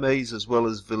Hermes, as well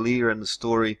as the lyre and the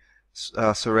story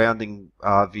surrounding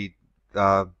the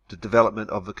development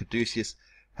of the caduceus,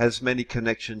 has many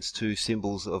connections to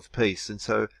symbols of peace. And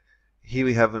so here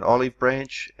we have an olive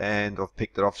branch, and I've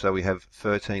picked it off so we have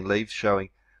 13 leaves showing.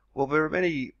 Well, there are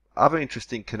many other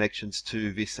interesting connections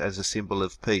to this as a symbol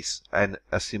of peace and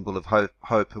a symbol of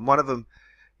hope. And one of them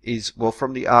is, well,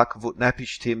 from the Ark of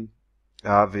Utnapishtim,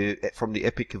 from the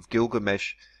Epic of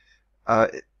Gilgamesh.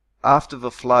 After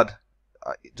the flood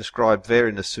described there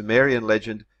in the Sumerian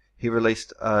legend, he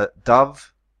released a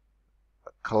dove,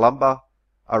 a columba,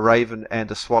 a raven,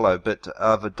 and a swallow. But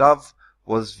the dove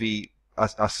was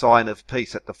a sign of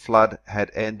peace, that the flood had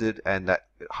ended and that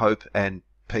hope and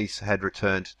peace had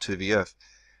returned to the earth.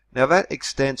 Now that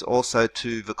extends also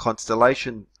to the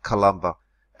constellation columba.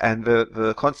 And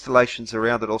the constellations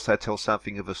around it also tell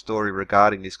something of a story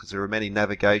regarding this, because there are many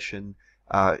navigation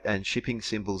and shipping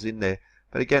symbols in there.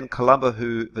 But again, Columba,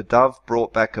 who the dove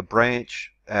brought back a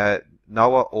branch,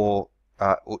 Noah, or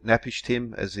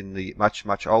Utnapishtim, as in the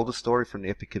much older story from the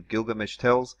Epic of Gilgamesh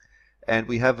tells. And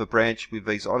we have a branch with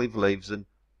these olive leaves, and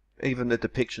even the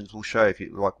depictions will show, if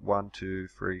you like, 1, 2,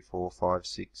 3, 4, 5,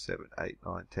 6, 7, 8,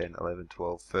 9, 10, 11,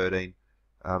 12, 13,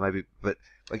 maybe. But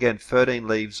again, 13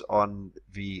 leaves on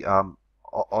the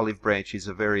olive branch is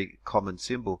a very common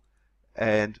symbol.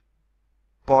 And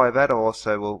by that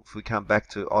also, well, if we come back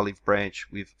to olive branch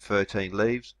with 13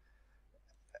 leaves,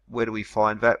 where do we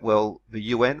find that? Well, the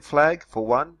UN flag, for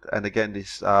one. And again,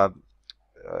 this not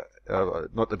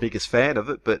the biggest fan of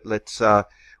it, but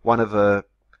one of the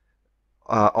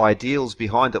ideals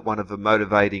behind it, one of the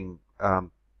motivating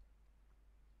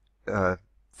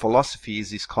philosophy is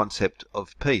this concept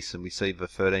of peace, and we see the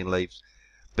 13 leaves.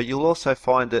 But you'll also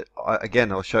find it,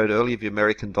 again, I showed earlier, the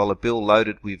American dollar bill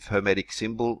loaded with Hermetic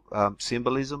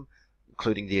symbolism,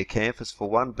 including the acanthus for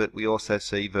one, but we also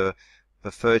see the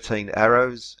 13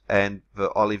 arrows and the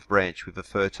olive branch with the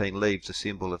 13 leaves, a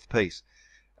symbol of peace.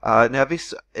 Now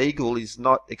this eagle is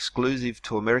not exclusive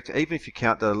to America, even if you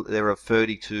count there are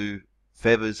 32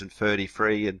 feathers and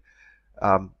 33 and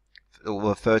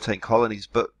or 13 colonies,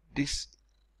 but this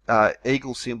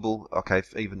eagle symbol, okay,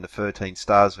 even the 13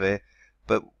 stars there,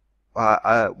 but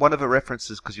one of the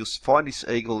references, because you'll find this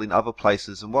eagle in other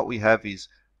places, and what we have is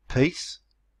peace,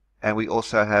 and we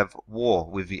also have war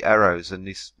with the arrows, and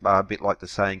this a bit like the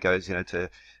saying goes, to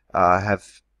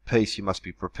have peace you must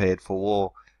be prepared for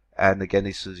war. And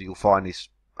again, you'll find this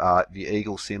the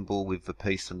eagle symbol with the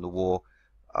peace and the war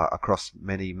across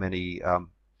many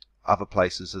other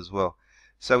places as well.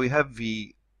 So we have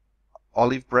the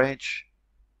olive branch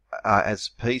as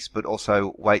peace, but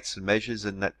also weights and measures,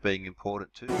 and that being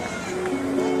important too.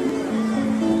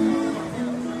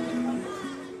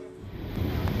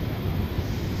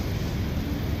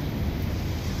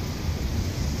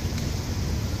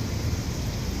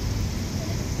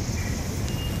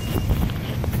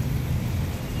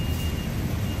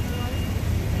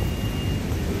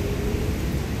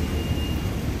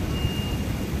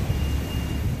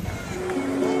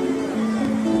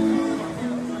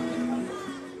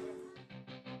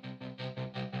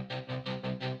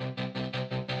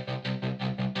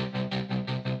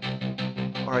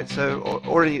 Alright, so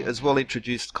already as well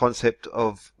introduced concept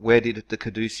of where did the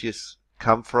caduceus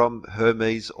come from,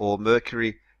 Hermes or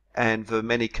Mercury, and the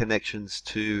many connections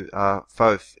to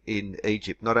Thoth in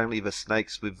Egypt. Not only the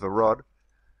snakes with the rod,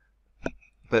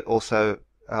 but also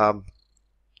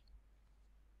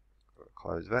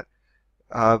close that.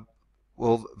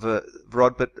 Well, the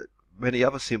rod, but many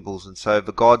other symbols, and so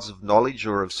the gods of knowledge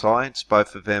or of science,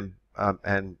 both of them,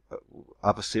 and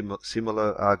other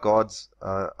similar gods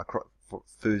across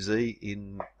Fuzi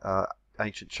in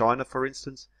ancient China, for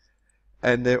instance.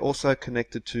 And they're also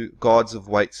connected to gods of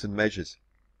weights and measures.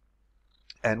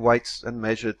 And weights and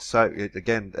measured, so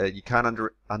again, you can't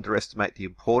underestimate the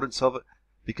importance of it,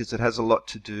 because it has a lot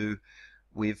to do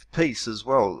with peace as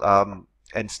well,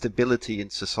 and stability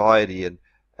in society,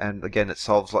 and again, it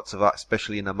solves lots of,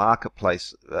 especially in a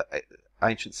marketplace.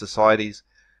 Ancient societies,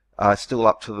 still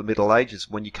up to the Middle Ages,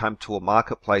 when you come to a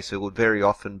marketplace, it would very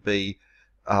often be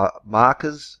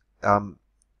markers,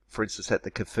 for instance, at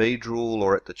the cathedral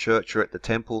or at the church or at the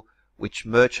temple, which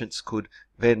merchants could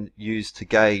then use to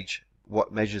gauge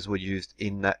what measures were used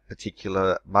in that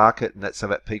particular market, and that so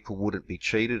that people wouldn't be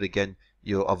cheated. Again,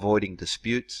 you're avoiding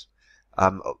disputes,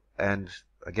 and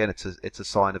again, it's a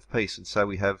sign of peace. And so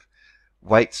we have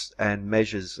weights and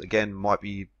measures. Again, might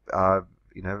be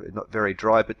not very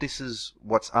dry, but this is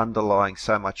what's underlying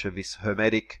so much of this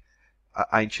Hermetic,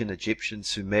 ancient Egyptian,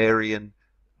 Sumerian,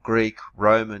 Greek,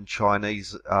 Roman,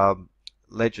 Chinese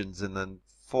legends. And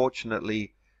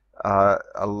unfortunately,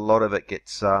 a lot of it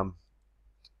gets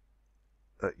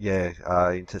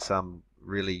into some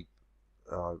really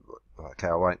okay,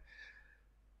 I won't.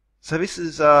 So this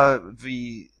is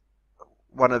the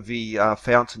one of the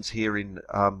fountains here in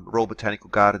Royal Botanical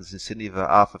Gardens in Sydney, the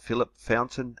Arthur Phillip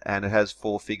fountain, and it has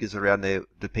 4 figures around there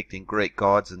depicting Greek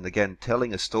gods, and again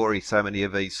telling a story. So many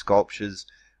of these sculptures,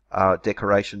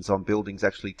 decorations on buildings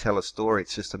actually tell a story.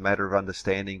 It's just a matter of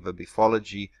understanding the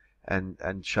mythology and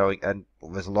showing, and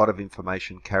there's a lot of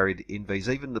information carried in these.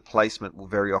 Even the placement will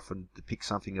very often depict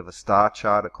something of a star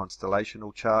chart, a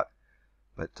constellational chart.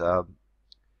 But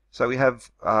so we have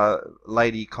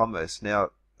Lady Commerce.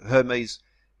 Now, Hermes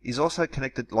is also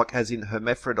connected, like as in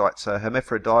Hermaphrodite. So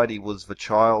Hermaphrodite was the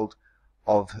child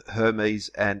of Hermes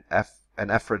and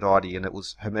Aphrodite, and it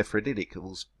was hermaphroditic. It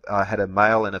was had a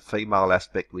male and a female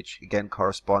aspect, which again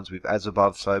corresponds with as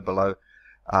above, so below.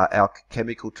 Our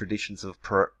chemical traditions of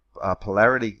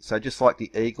polarity. So just like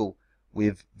the eagle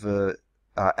with the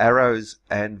arrows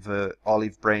and the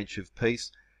olive branch of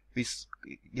peace, this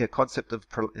concept of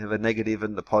the negative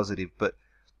and the positive. But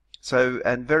so,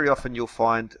 and very often you'll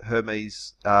find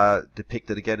Hermes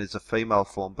depicted again as a female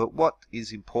form. But what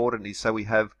is important is, so we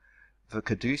have the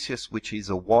caduceus, which is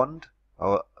a wand,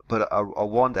 but a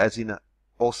wand as in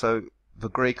also the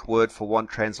Greek word for wand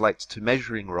translates to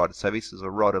measuring rod. So this is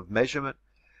a rod of measurement.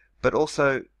 But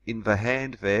also in the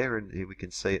hand there, and here we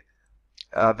can see it,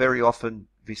 very often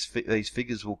these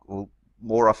figures will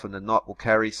more often than not will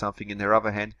carry something in their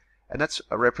other hand, and that's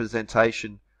a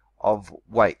representation of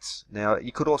weights. Now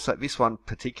you could also, this one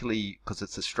particularly because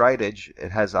it's a straight edge,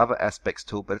 it has other aspects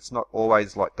to it, but it's not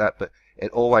always like that, but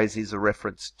it always is a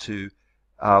reference to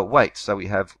weights. So we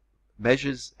have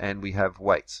measures and we have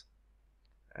weights,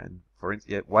 and for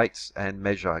instance, weights and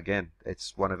measure, again,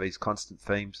 it's one of these constant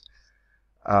themes.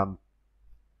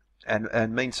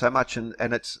 And means so much, and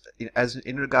it's as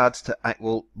in regards to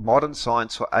modern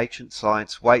science or ancient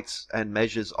science, weights and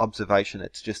measures, observation,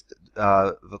 it's just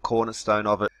the cornerstone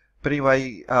of it. But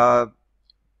anyway, I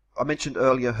mentioned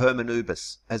earlier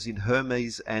Hermanubis, as in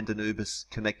Hermes and Anubis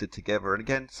connected together. And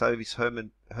again, so this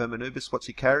Hermanubis, what's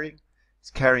he carrying?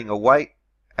 He's carrying a weight,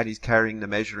 and he's carrying the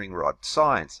measuring rod.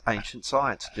 Science, ancient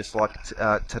science, just like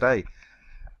today.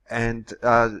 And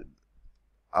a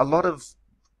lot of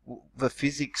the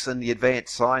physics and the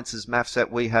advanced sciences, maths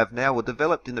that we have now were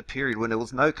developed in a period when there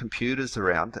was no computers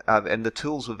around, and the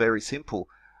tools were very simple.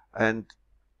 And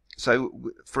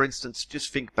so, for instance,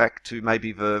 just think back to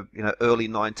maybe the early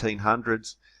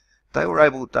 1900s. They were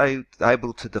able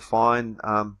to define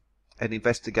and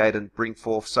investigate and bring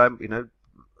forth so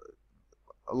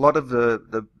a lot of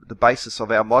the basis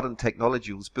of our modern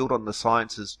technology was built on the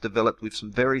sciences developed with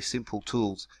some very simple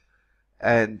tools.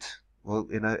 And well,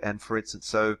 and for instance,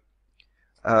 so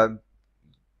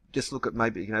just look at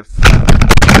maybe,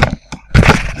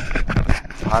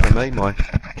 pardon me, my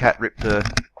cat ripped the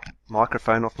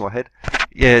microphone off my head.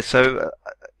 Yeah, so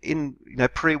in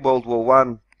pre-World War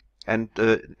One, and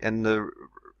the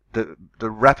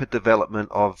rapid development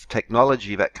of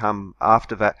technology that come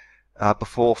after that,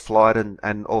 before flight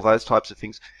and all those types of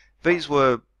things, these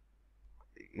were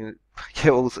it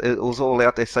was all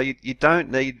out there. So you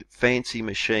don't need fancy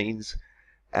machines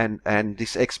and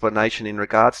this explanation in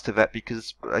regards to that,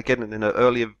 because again, in the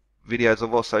earlier videos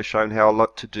I've also shown how a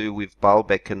lot to do with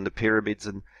Baalbek and the pyramids,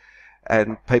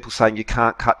 and people saying you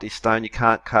can't cut this stone, you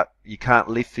can't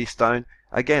lift this stone.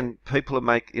 Again, people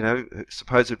are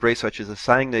supposed researchers are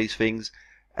saying these things,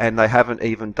 and they haven't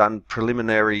even done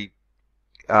preliminary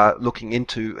looking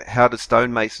into how the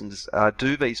stonemasons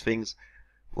do these things.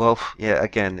 Well, yeah,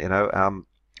 again,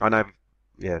 I know,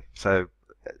 yeah, so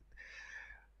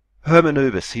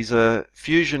Hermanubis, he's a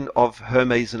fusion of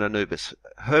Hermes and Anubis.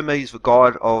 Hermes, the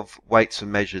god of weights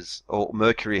and measures, or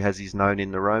Mercury as he's known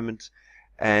in the Romans,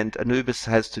 and Anubis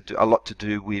has a lot to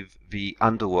do with the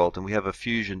underworld, and we have a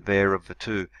fusion there of the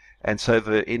two. And so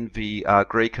in the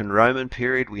Greek and Roman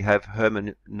period, we have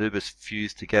Hermanubis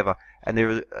fused together, and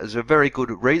there is a very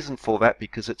good reason for that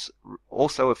because it's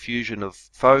also a fusion of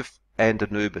Thoth and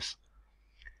Anubis.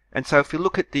 And so if you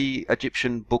look at the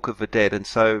Egyptian Book of the Dead, and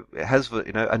so it has the,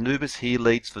 Anubis here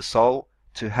leads the soul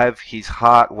to have his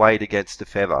heart weighed against the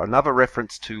feather. Another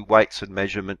reference to weights and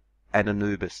measurement and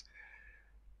Anubis.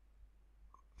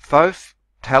 Thoth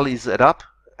tallies it up,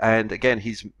 and again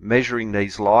he's measuring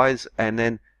these lies, and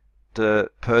then the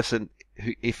person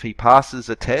who, if he passes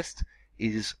a test,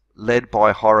 is led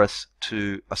by Horus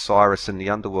to Osiris in the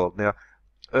underworld. Now,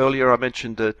 earlier I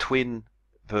mentioned the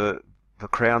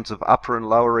crowns of Upper and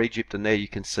Lower Egypt, and there you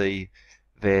can see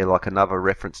there like another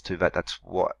reference to that. That's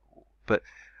what. But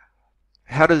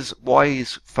why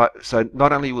is so?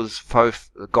 Not only was Thoth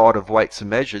the god of weights and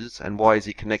measures, and why is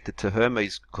he connected to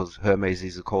Hermes? Because Hermes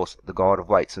is of course the god of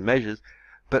weights and measures.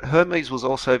 But Hermes was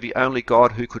also the only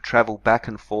god who could travel back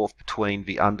and forth between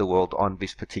the underworld on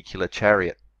this particular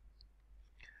chariot.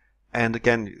 And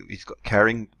again, he's got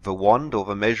carrying the wand or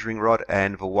the measuring rod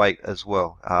and the weight as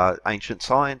well. Ancient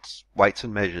science, weights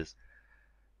and measures.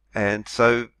 And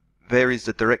so there is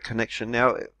the direct connection.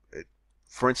 Now,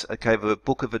 for instance, okay, the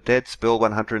Book of the Dead, spell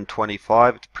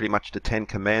 125, it's pretty much the 10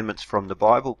 Commandments from the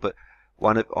Bible, but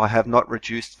I have not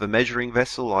reduced the measuring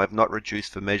vessel, I have not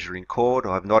reduced the measuring cord,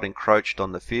 I have not encroached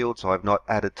on the fields, I have not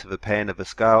added to the pan of the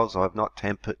scales, I have not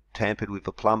tampered with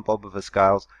the plumb bob of the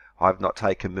scales, I have not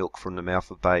taken milk from the mouth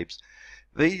of babes.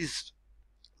 These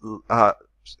are,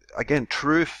 again,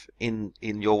 truth in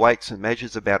your weights and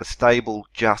measures about a stable,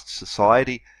 just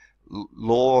society,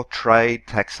 law, trade,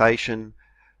 taxation,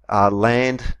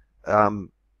 land,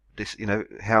 this,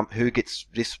 who gets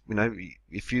this,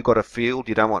 if you got a field,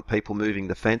 you don't want people moving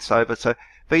the fence over. So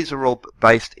these are all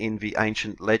based in the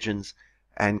ancient legends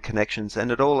and connections,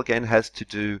 and it all again has to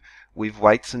do with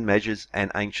weights and measures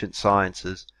and ancient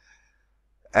sciences.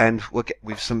 And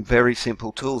with some very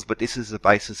simple tools, but this is the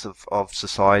basis of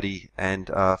society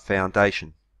and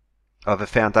foundation. Of a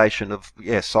foundation of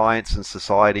science and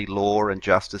society, law and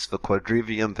justice, the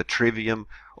quadrivium, the trivium,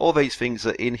 all these things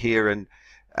are in here, and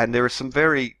there are some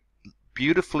very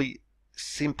beautifully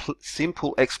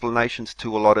simple explanations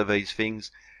to a lot of these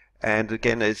things. And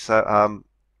again, there's a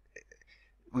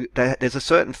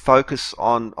certain focus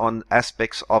on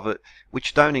aspects of it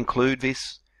which don't include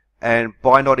this. And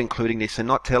by not including this and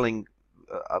not telling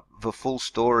the full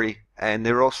story, and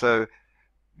they're also,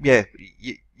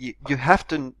 you have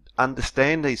to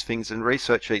understand these things and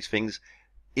research these things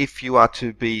if you are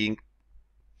to be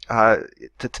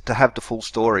to have the full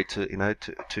story,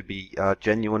 to be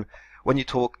genuine. When you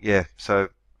talk, so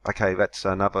okay, that's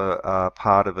another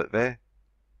part of it there.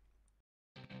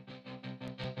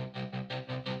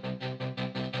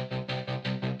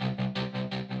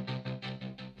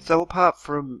 So apart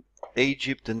from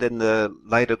Egypt and then the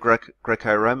later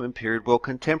Greco-Roman period, well,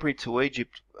 contemporary to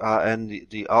Egypt and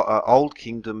the Old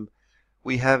Kingdom,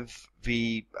 we have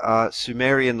the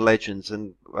Sumerian legends,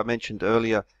 and I mentioned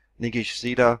earlier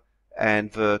Nigishzida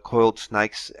and the coiled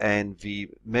snakes and the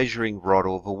measuring rod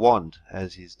or the wand,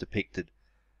 as is depicted.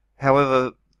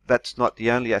 However, that's not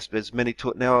the only aspect. There's many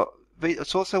to it. Now,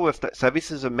 it's also worth so this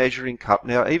is a measuring cup.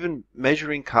 Now, even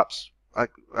measuring cups,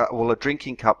 well, a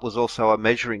drinking cup was also a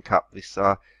measuring cup. This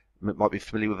might be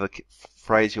familiar with the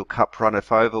phrase "your cup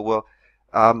runneth over." Well,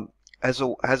 as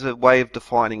a way of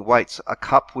defining weights, a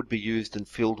cup would be used and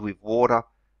filled with water,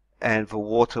 and the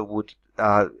water would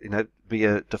be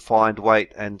a defined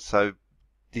weight, and so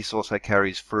this also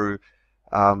carries through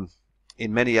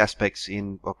in many aspects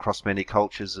across many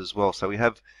cultures as well. So we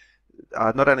have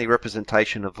not only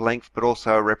representation of length, but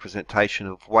also a representation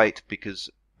of weight, because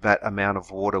that amount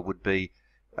of water would be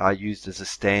used as a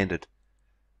standard.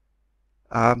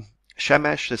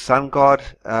 Shamash, the sun god,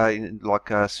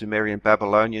 like Sumerian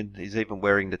Babylonian, is even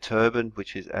wearing the turban,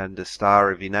 and the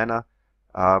star of Inanna.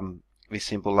 This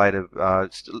symbol later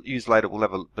used later will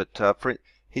have but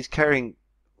he's carrying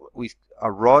with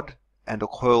a rod and a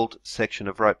coiled section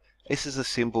of rope. This is a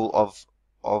symbol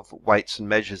of weights and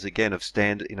measures, again, of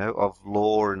of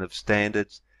law and of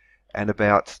standards, and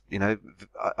about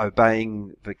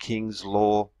obeying the king's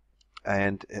law,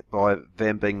 and by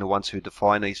them being the ones who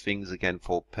define these things, again,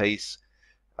 for peace,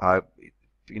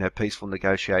 peaceful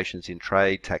negotiations in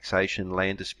trade, taxation,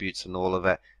 land disputes, and all of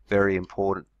that. Very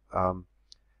important.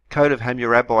 Code of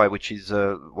Hammurabi, which is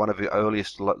one of the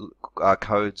earliest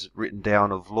codes written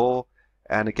down of law,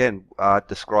 and again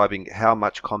describing how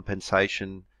much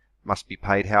compensation must be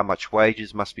paid, how much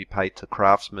wages must be paid to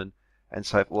craftsmen, and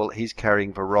so well he's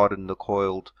carrying the rod and the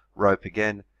coiled rope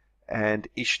again. And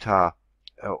Ishtar,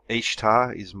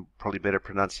 Ishtar is probably better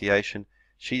pronunciation.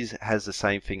 She has the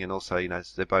same thing, and also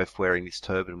they're both wearing this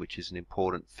turban, which is an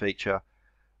important feature.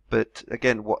 But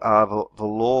again, what are the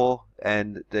law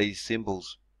and these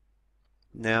symbols?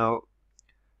 Now,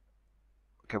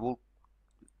 okay, well,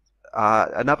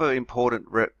 another important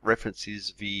reference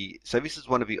is so this is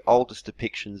one of the oldest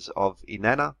depictions of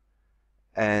Inanna,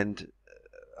 and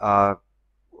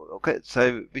okay,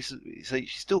 so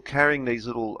she's still carrying these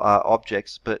little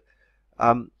objects, but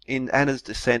in Anna's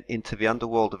Descent into the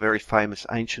Underworld, a very famous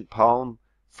ancient poem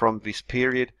from this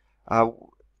period,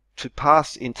 to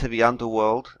pass into the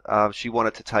underworld, she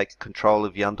wanted to take control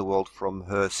of the underworld from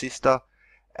her sister,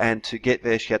 and to get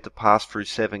there she had to pass through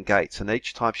 7 gates, and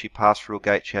each time she passed through a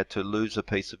gate she had to lose a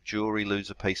piece of jewelry, lose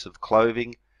a piece of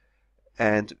clothing,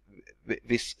 and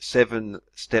this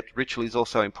 7-step ritual is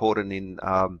also important in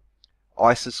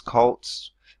Isis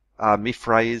cults,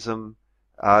 Mithraism,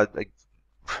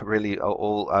 really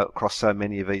all across so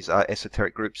many of these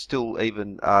esoteric groups. Still,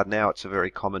 even now, it's a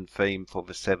very common theme for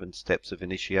the 7 steps of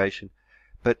initiation.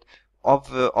 But of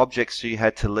the objects she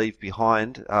had to leave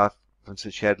behind, for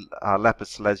instance, she had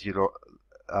lapis lazuli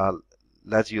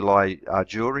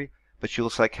jewelry, but she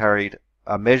also carried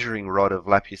a measuring rod of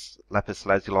lapis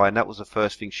lazuli, and that was the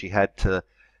first thing she had to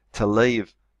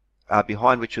leave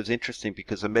behind, which was interesting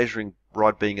because a measuring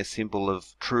rod being a symbol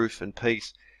of truth and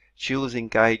peace, she was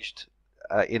engaged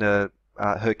in her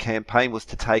campaign was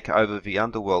to take over the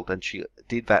underworld, and she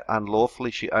did that unlawfully.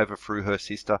 She overthrew her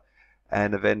sister,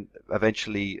 and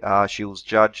eventually she was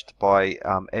judged by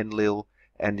Enlil,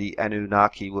 and the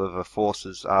Anunnaki were the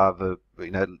forces, the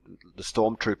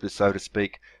stormtroopers, so to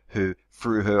speak, who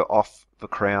threw her off the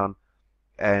crown.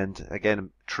 And again,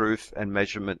 truth and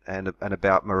measurement, and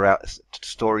about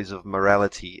stories of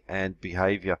morality and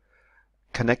behavior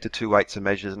connected to weights and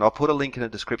measures. And I'll put a link in the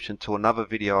description to another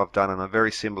video I've done on a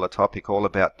very similar topic, all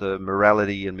about the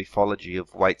morality and mythology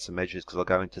of weights and measures, because I'll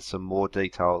go into some more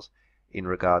details in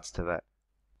regards to that.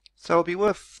 So it'll be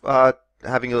worth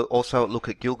having also a look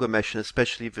at Gilgamesh, and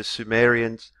especially the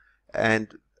Sumerians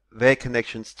and their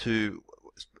connections to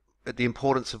the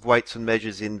importance of weights and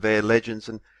measures in their legends,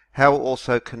 and how it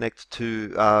also connects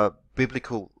to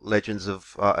biblical legends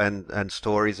of and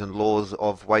stories and laws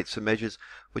of weights and measures,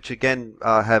 which again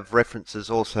have references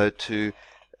also to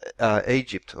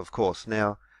Egypt, of course.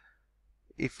 Now,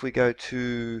 if we go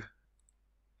to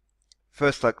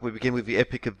first, like we begin with the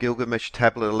Epic of Gilgamesh,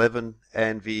 Tablet 11,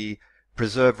 and the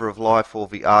Preserver of Life, or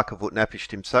the Ark of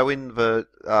Utnapishtim. So in the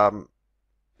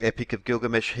Epic of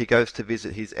Gilgamesh, he goes to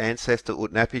visit his ancestor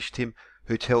Utnapishtim,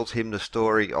 who tells him the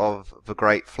story of the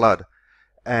Great Flood,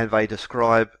 and they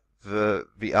describe the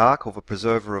Ark, or the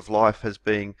Preserver of Life, as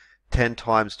being 10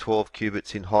 times 12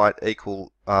 cubits in height,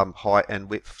 equal height and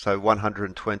width, so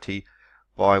 120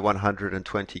 by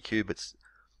 120 cubits.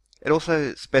 It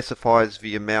also specifies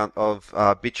the amount of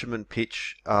bitumen,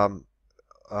 pitch,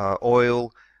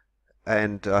 oil,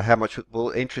 and how much.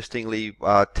 Well, interestingly,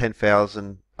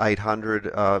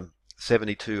 10,800,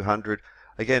 7,200.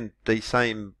 Again, these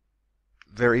same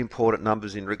very important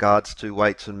numbers in regards to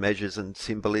weights and measures and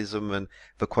symbolism, and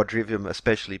the quadrivium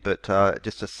especially, but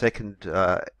just a second,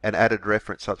 an added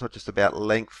reference. So it's not just about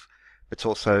length, but it's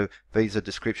also, these are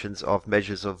descriptions of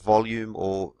measures of volume,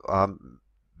 or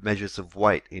measures of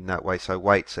weight in that way, so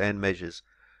weights and measures.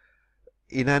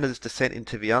 Inanna's descent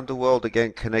into the underworld,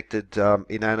 again connected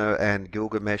Inanna and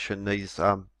Gilgamesh and these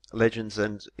legends,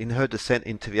 and in her descent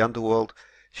into the underworld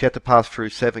she had to pass through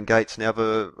 7 gates. Now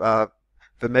the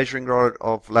measuring rod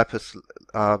of lapis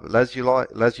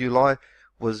lazuli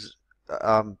was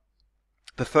the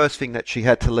first thing that she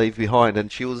had to leave behind,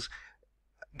 and she was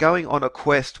going on a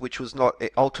quest which was not,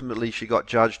 ultimately she got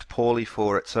judged poorly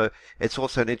for it. So it's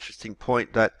also an interesting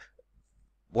point that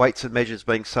weights and measures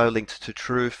being so linked to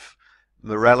truth,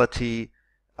 morality,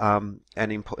 and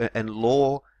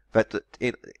law, that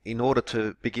in order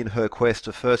to begin her quest,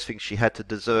 the first thing she had to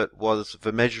desert was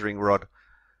the measuring rod.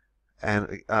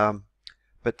 And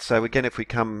but so again, if we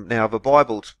come now, the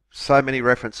Bible, so many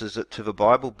references to the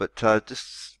Bible, but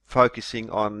just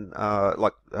focusing on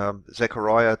like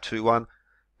Zechariah 2:1,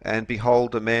 and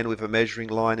behold, a man with a measuring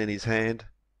line in his hand.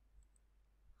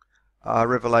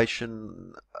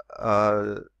 Revelation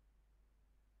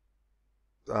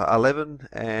 11,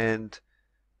 and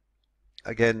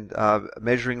again,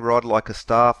 measuring rod like a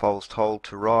staff, I was told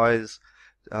to rise.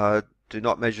 Do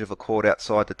not measure the court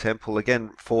outside the temple.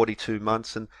 Again, 42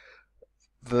 months. And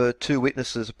The two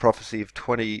witnesses a prophecy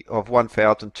of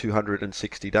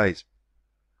 1,260 days.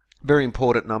 Very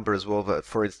important number as well. That,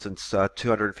 for instance,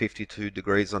 252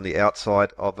 degrees on the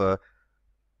outside of a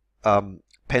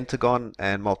pentagon,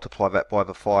 and multiply that by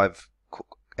the five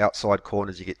outside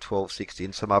corners, you get 1260,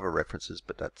 and some other references,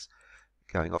 but that's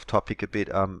going off topic a bit.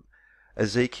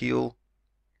 Ezekiel,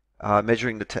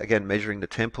 measuring the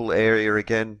temple area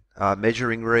again,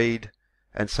 measuring reed,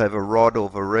 and so the rod or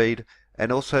the reed,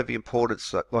 and also the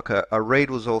importance, like a reed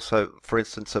was also, for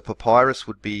instance, a papyrus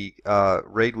would be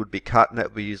reed would be cut, and that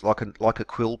would be used like a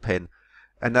quill pen,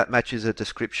 and that matches a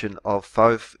description of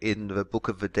Thoth in the Book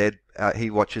of the Dead. He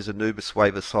watches Anubis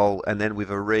weigh the soul, and then with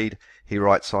a reed he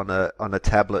writes on a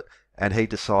tablet, and he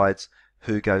decides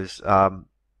who goes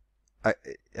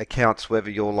accounts whether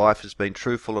your life has been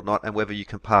truthful or not, and whether you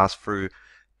can pass through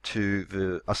to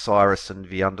the Osiris and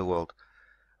the underworld.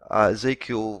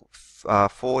 Ezekiel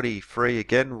 43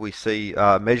 again, we see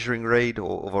measuring reed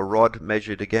or a rod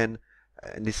measured again,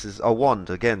 and this is a wand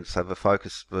again. So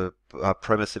the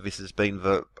premise of this has been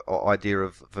the idea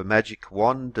of the magic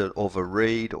wand or the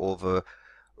reed or the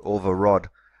rod.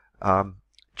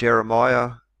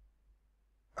 Jeremiah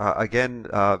again,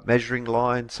 measuring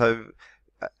line. So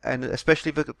and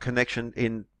especially the connection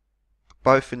in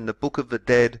both in the Book of the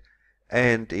Dead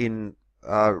and in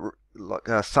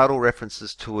subtle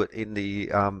references to it in the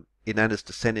in Anna's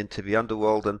descent into the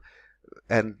underworld,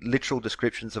 and literal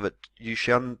descriptions of it. You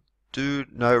shall do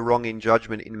no wrong in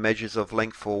judgment in measures of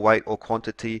length or weight or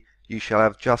quantity. You shall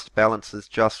have just balances,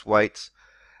 just weights.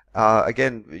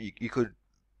 Again, you could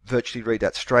virtually read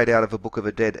that straight out of the Book of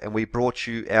the Dead. And we brought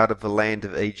you out of the land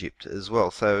of Egypt as well.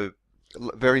 So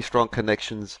very strong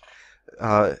connections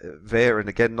there, and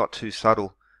again, not too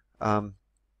subtle.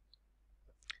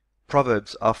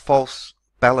 Proverbs, a false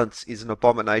balance is an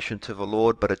abomination to the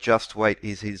Lord, but a just weight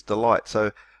is his delight.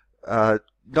 So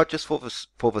not just for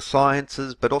the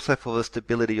sciences, but also for the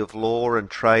stability of law and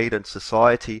trade and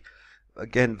society.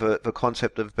 Again, the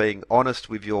concept of being honest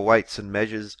with your weights and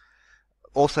measures.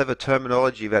 Also the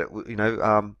terminology that,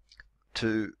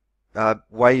 to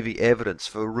weigh the evidence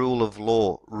for rule of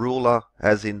law. Ruler,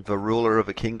 as in the ruler of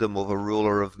a kingdom or the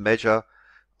ruler of measure,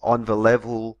 on the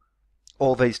level.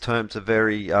 All these terms are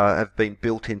very have been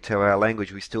built into our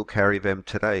language. We still carry them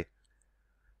today.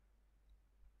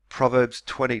 Proverbs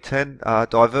 20:10,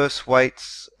 diverse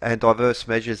weights and diverse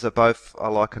measures are both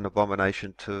alike an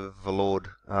abomination to the Lord.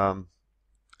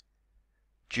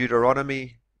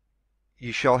 Deuteronomy,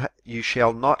 you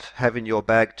shall not have in your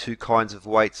bag two kinds of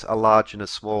weights, a large and a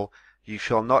small. You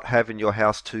shall not have in your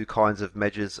house two kinds of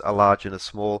measures, a large and a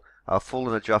small. A full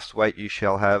and a just weight you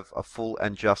shall have, a full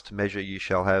and just measure you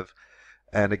shall have.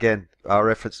 And again, our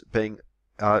reference being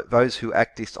those who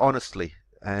act dishonestly,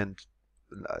 and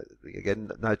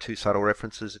again, no too subtle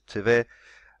references to there.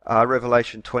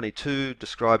 Revelation 22,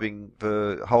 describing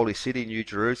the holy city, New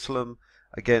Jerusalem.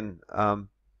 Again,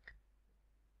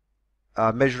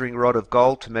 measuring rod of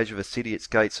gold to measure the city, its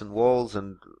gates and walls,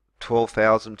 and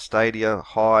 12,000 stadia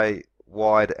high,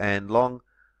 wide, and long.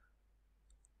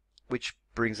 Which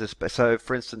brings us back. So,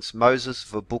 for instance, Moses,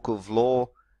 the book of law,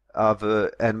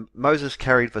 and Moses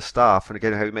carried the staff, and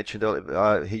again, how we mentioned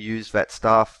earlier, he used that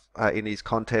staff in his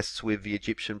contests with the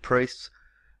Egyptian priests.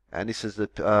 And this is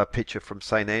the picture from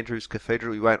St. Andrew's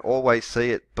Cathedral. You won't always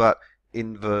see it, but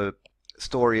in the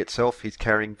story itself, he's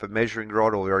carrying the measuring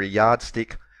rod or a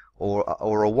yardstick or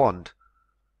a wand.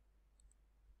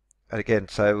 And again,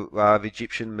 so the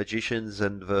Egyptian magicians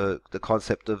and the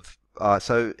concept of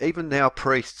so even now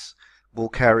priests will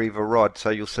carry the rod. So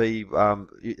you'll see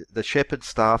the shepherd's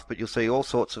staff, but you'll see all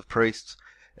sorts of priests,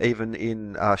 even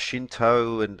in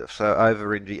Shinto and so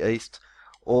over in the east,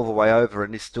 all the way over,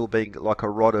 and this still being like a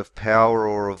rod of power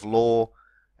or of law.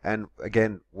 And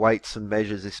again, weights and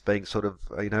measures, this being sort of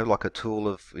like a tool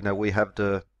of we have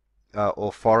the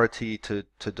authority to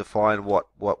define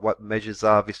what measures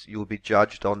are. You'll be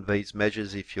judged on these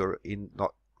measures if you're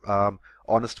not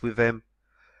honest with them.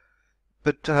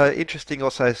 But interesting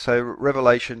also, so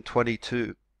Revelation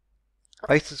 22.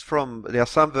 This is from, now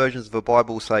some versions of the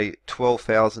Bible say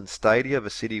 12,000 stadia. The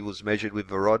city was measured with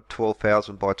the rod,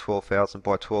 12,000 by 12,000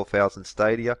 by 12,000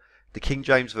 stadia. The King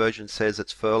James Version says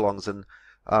it's furlongs, and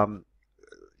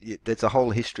there's a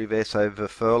whole history there. So the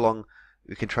furlong,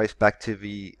 we can trace back to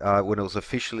the when it was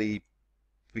officially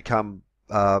become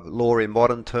law in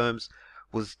modern terms,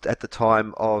 was at the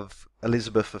time of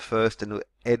Elizabeth I and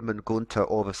Edmund Gunter,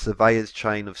 or the surveyor's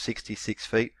chain of 66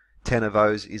 feet. 10 of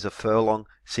those is a furlong,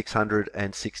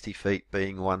 660 feet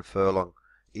being one furlong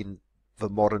in the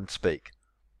modern speak.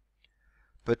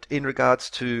 But in regards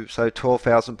to, so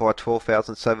 12,000 by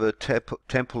 12,000, so the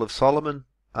Temple of Solomon,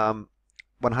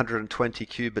 120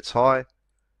 cubits high,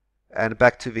 and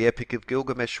back to the Epic of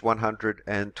Gilgamesh,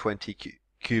 120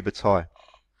 cubits high.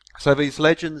 So these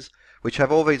legends, which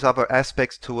have all these other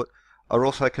aspects to it, are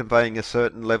also conveying a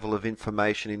certain level of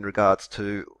information in regards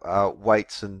to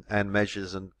weights and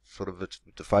measures, and sort of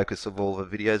the focus of all the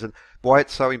videos, and why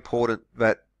it's so important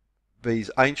that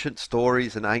these ancient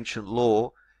stories and ancient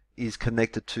lore is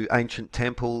connected to ancient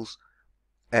temples.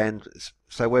 And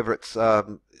so whether it's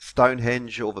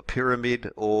Stonehenge or the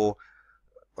pyramid, or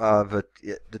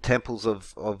the temples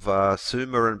of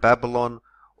Sumer and Babylon,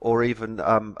 or even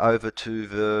over to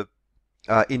the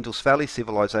Indus Valley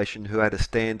civilization, who had a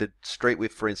standard street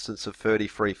width, for instance, of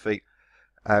 33 feet,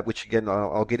 which again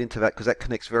I'll get into that because that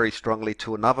connects very strongly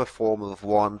to another form of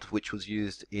wand which was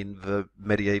used in the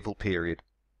medieval period.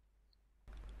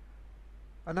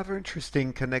 Another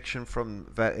interesting connection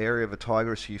from that area of the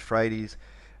Tigris Euphrates,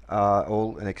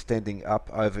 all and extending up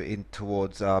over in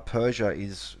towards Persia,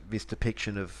 is this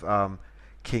depiction of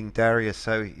King Darius.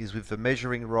 So he's with the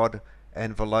measuring rod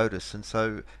and the lotus, and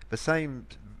so the same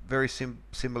very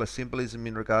similar symbolism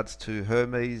in regards to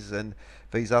Hermes and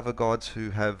these other gods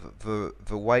who have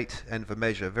the weight and the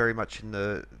measure, very much in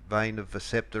the vein of the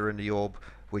scepter and the orb,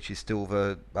 which is still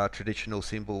the traditional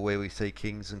symbol where we see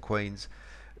kings and queens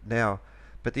now.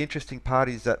 But the interesting part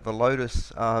is that the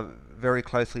lotus very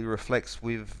closely reflects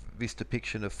with this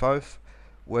depiction of Thoth,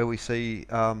 where we see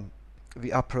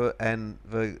the upper and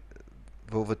the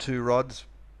two rods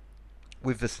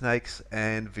with the snakes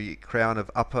and the crown of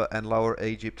Upper and Lower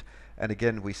Egypt. And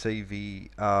again, we see the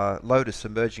lotus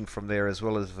emerging from there, as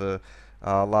well as the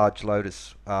large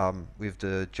lotus with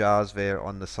the jars there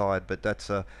on the side. But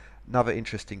that's another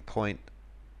interesting point.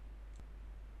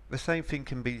 The same thing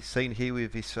can be seen here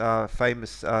with this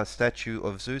famous statue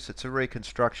of Zeus. It's a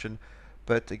reconstruction,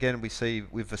 but again we see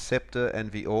with the scepter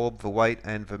and the orb, the weight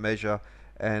and the measure,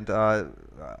 and a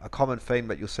common theme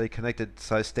that you'll see connected.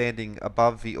 So standing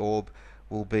above the orb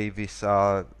will be this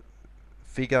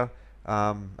figure,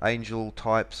 angel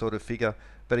type sort of figure,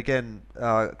 but again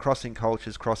crossing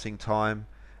cultures, crossing time,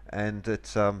 and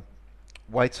it's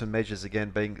weights and measures again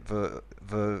being the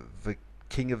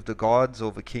king of the gods,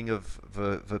 or the king of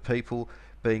the people,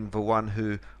 being the one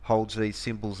who holds these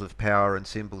symbols of power, and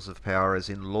symbols of power as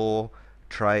in law,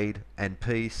 trade and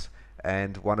peace.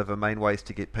 And one of the main ways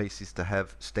to get peace is to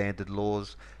have standard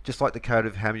laws. Just like the Code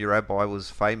of Hammurabi was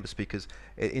famous because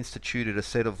it instituted a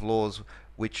set of laws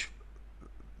which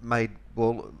made,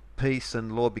 well, peace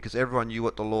and law, because everyone knew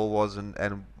what the law was,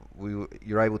 and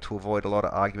you're able to avoid a lot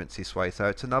of arguments this way. So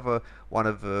it's another one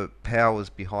of the powers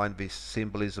behind this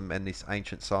symbolism and this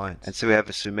ancient science. And so we have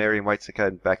the Sumerian weights that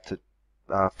go back to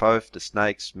Thoth, the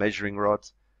snakes, measuring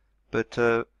rods. But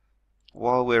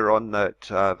while we're on that,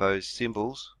 those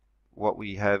symbols, what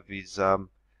we have is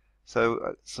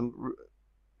some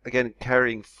again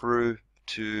carrying through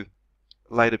to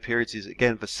later periods is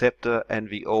again the scepter and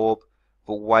the orb,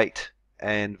 the weight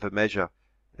and the measure.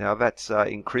 Now that's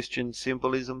in Christian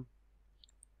symbolism,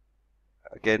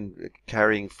 again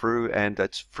carrying through, and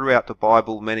it's throughout the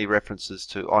Bible. Many references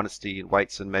to honesty and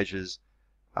weights and measures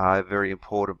are a very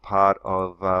important part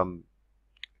of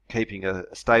keeping a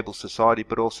stable society,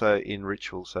 but also in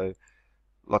ritual. So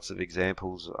lots of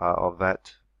examples of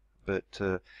that.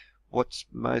 But what's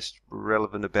most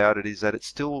relevant about it is that it's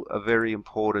still a very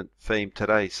important theme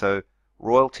today. So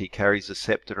royalty carries a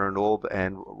scepter and orb,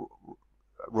 and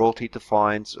royalty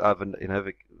defines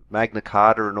the Magna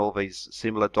Carta and all these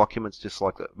similar documents, just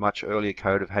like the much earlier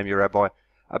Code of Hammurabi,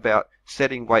 about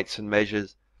setting weights and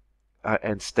measures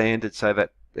and standards, so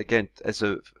that again as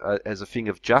a thing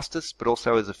of justice, but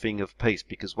also as a thing of peace.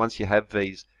 Because once you have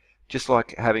these, just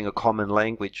like having a common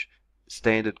language,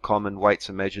 standard common weights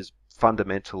and measures,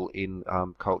 fundamental in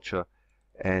culture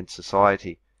and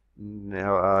society.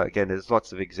 Now again, there's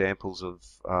lots of examples of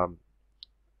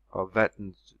that,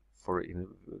 and for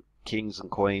kings and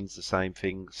queens, the same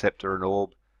thing, scepter and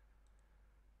orb.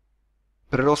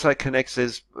 But it also connects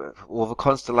as well the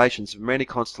constellations. Many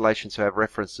constellations have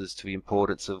references to the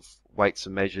importance of weights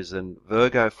and measures, and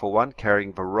Virgo, for one,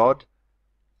 carrying the rod,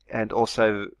 and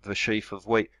also the sheaf of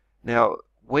wheat. Now,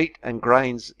 wheat and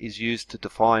grains is used to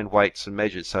define weights and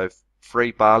measures. So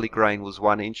 3 barley grain was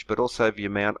 1 inch, but also the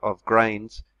amount of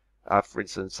grains. For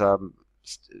instance,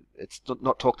 it's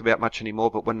not talked about much anymore,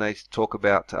 but when they talk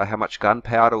about how much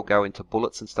gunpowder will go into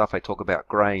bullets and stuff, they talk about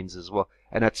grains as well.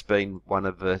 And that's been one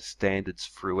of the standards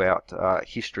throughout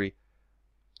history.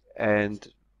 And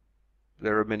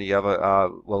there are many other,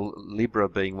 well, Libra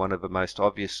being one of the most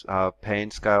obvious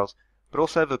pan scales, but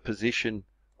also the position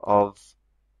of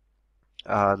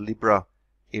Libra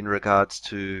in regards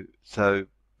to, so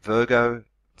Virgo,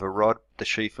 the rod, the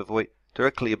sheaf of wheat.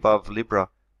 directly above Libra.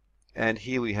 And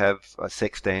here we have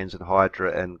sextans and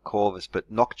Hydra and Corvus,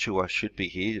 but Noctua should be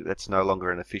here. That's no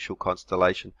longer an official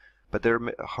constellation. But there are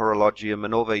Horologium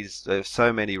and all these, there's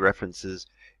so many references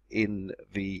in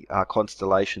the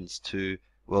constellations to,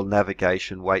 well,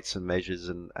 navigation, weights and measures,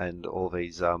 and all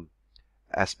these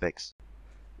aspects.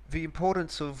 The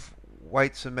importance of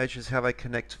weights and measures, how they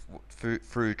connect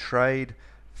through trade,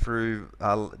 through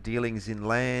dealings in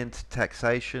land,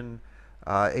 taxation,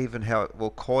 even how,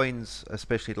 well, coins,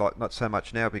 especially, like, not so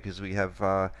much now because we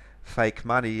have fake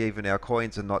money. Even our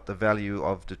coins are not the value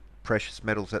of the precious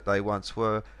metals that they once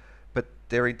were, but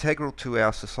they're integral to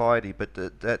our society. But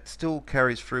that still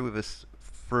carries through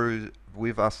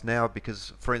with us now,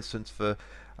 because, for instance, the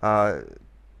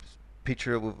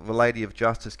picture of the Lady of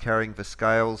Justice carrying the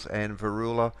scales and the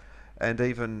ruler, and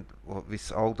even, well,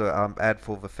 this older ad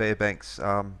for the Fairbanks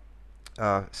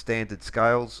standard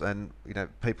scales, and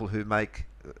people who make,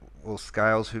 well,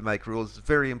 scales, who make rules. It's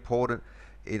very important,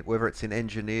 whether it's in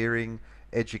engineering,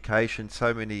 education,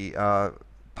 so many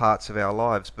parts of our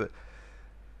lives. But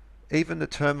even the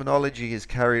terminology is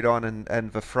carried on,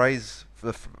 and the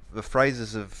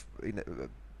phrases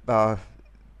have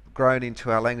grown into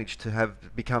our language to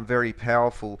have become very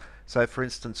powerful. So, for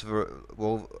instance,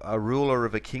 well, a ruler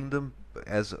of a kingdom,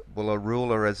 as well, a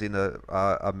ruler as in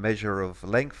a measure of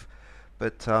length,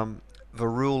 but the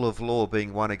rule of law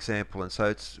being one example. And so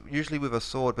it's usually with a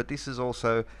sword, but this is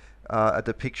also a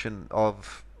depiction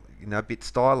of, a bit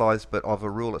stylized, but of a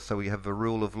ruler. So we have the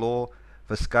rule of law,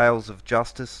 the scales of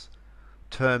justice,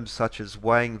 terms such as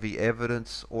weighing the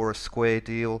evidence, or a square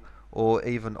deal, or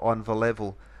even on the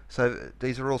level. So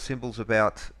these are all symbols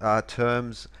about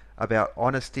terms, about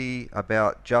honesty,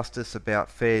 about justice, about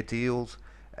fair deals,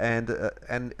 and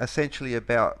essentially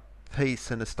about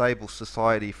peace and a stable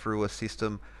society through a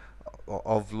system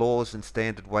of laws and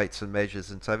standard weights and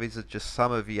measures. And so these are just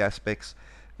some of the aspects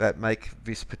that make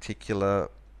this particular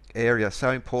area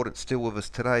so important still with us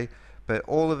today. But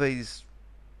all of these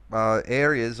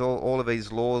areas, all of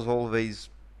these laws, all of these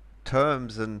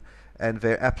terms, and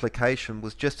their application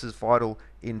was just as vital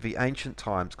in the ancient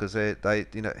times, because they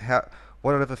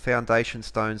what are the foundation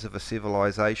stones of a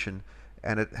civilization?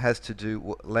 And it has to do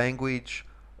with language,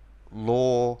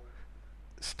 law,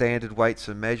 standard weights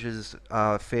and measures,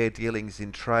 fair dealings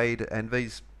in trade, and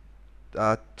these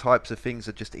types of things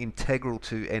are just integral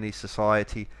to any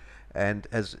society. And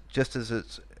just as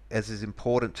as is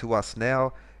important to us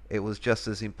now, it was just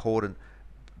as important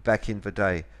back in the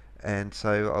day. And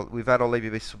so with that, I'll leave you.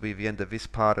 This will be the end of this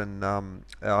part, and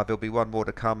there'll be one more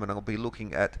to come, and I'll be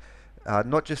looking at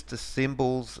not just the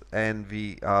symbols and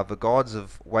the gods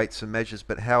of weights and measures,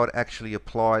 but how it actually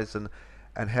applies,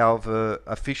 and how the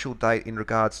official date in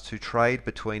regards to trade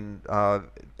between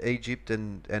Egypt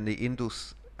and the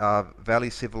Indus Valley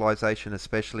civilization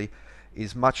especially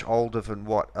is much older than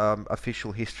what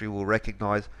official history will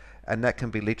recognize, and that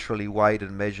can be literally weighed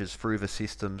and measured through the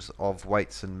systems of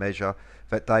weights and measure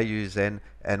that they use then,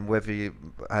 and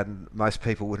and most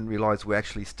people wouldn't realize we're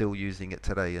actually still using it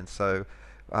today. And so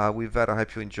with that, I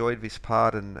hope you enjoyed this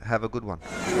part, and have a good one.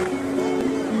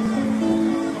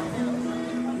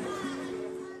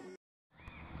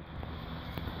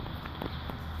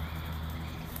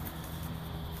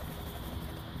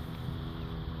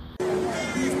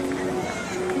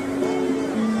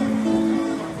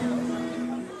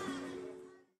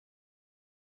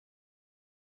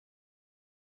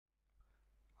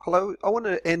 Hello, I want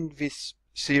to end this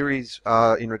series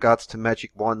in regards to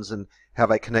magic wands and how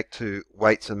they connect to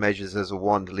weights and measures, as a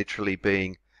wand literally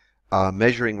being a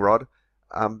measuring rod,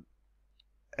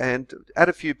 and add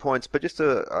a few points, but just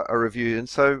a review. And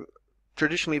so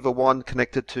traditionally the wand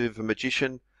connected to the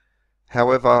magician.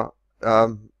 However,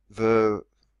 the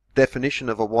definition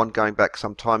of a wand going back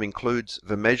some time includes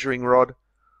the measuring rod.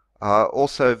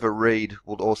 Also, the reed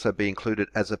would also be included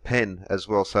as a pen as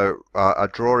well, so a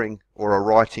drawing or a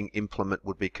writing implement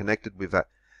would be connected with that.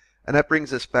 And that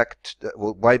brings us back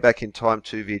well, way back in time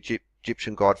to the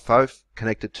Egyptian god Thoth,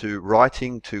 connected to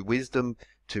writing, to wisdom,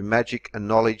 to magic and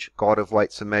knowledge, god of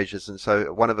weights and measures. And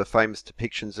so one of the famous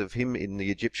depictions of him in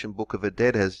the Egyptian Book of the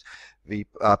Dead has the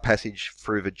passage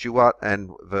through the Duat,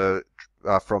 and the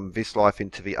from this life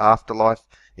into the afterlife,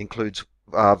 includes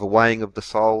the weighing of the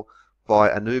soul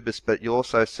by Anubis. But you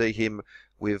also see him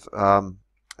with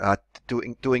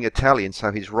doing Italian,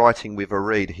 so he's writing with a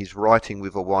reed, he's writing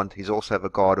with a wand, he's also the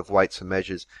god of weights and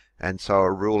measures, and so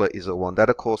a ruler is a wand. That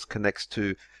of course connects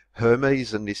to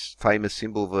Hermes and this famous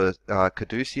symbol, the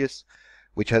caduceus,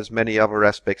 which has many other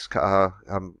aspects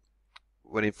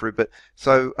went through. But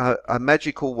so a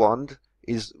magical wand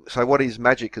is, so what is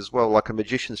magic as well? Like a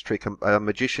magician's trick, a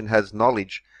magician has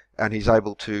knowledge, and he's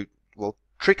able to, well,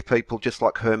 trick people just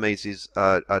like Hermes is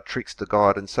a trickster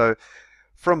god. And so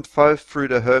from Thoth through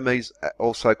to Hermes,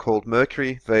 also called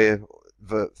Mercury, they're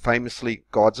famously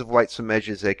gods of weights and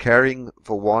measures. They're carrying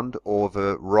the wand or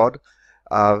the rod.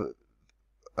 Uh,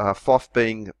 Thoth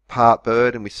being part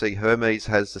bird, and we see Hermes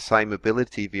has the same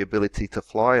ability, the ability to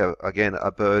fly. Again,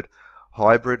 a bird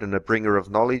hybrid and a bringer of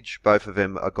knowledge. Both of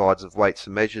them are gods of weights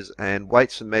and measures, and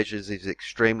weights and measures is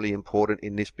extremely important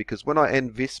in this, because when I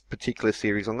end this particular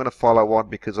series, I'm going to follow on,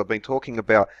 because I've been talking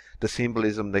about the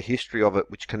symbolism, the history of it,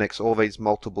 which connects all these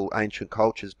multiple ancient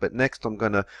cultures. But next I'm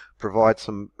going to provide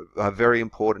some very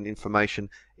important information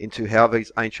into how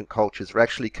these ancient cultures are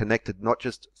actually connected, not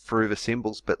just through the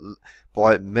symbols, but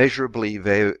by measurably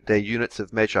their units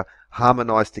of measure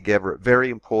harmonized together at very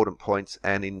important points.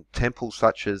 And in temples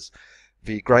such as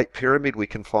the Great Pyramid, we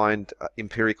can find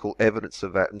empirical evidence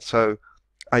of that. And so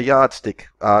a yardstick,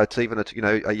 it's even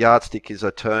a yardstick is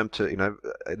a term to,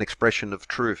 an expression of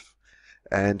truth,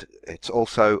 and it's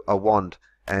also a wand.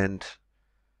 And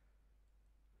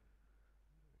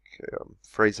okay, I'm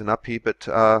freezing up here, but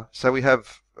so we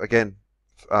have again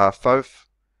Thoth,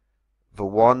 the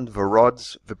wand, the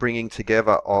rods, the bringing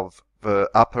together of the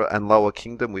upper and lower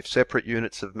kingdom with separate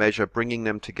units of measure, bringing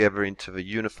them together into the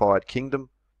unified kingdom.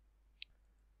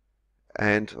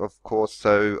 And of course,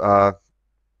 so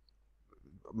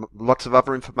lots of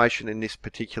other information in this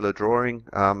particular drawing,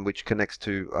 which connects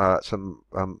to some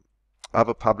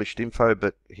other published info,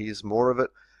 but here's more of it.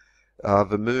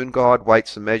 The moon god,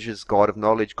 weights and measures, god of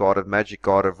knowledge, god of magic,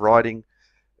 god of writing.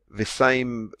 The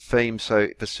same theme, so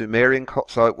the Sumerian.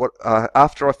 So what?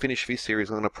 After I finish this series,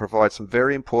 I'm going to provide some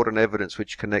very important evidence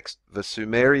which connects the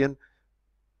Sumerian,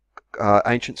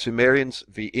 ancient Sumerians,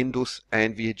 the Indus,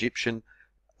 and the Egyptian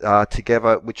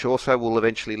together, which also will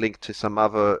eventually link to some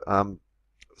other,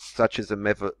 such as a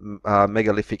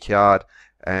megalithic yard,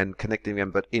 and connecting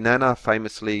them. But Inanna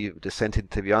famously descent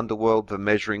into the underworld, the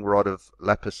measuring rod of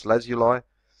lapis lazuli.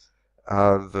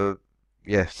 Again,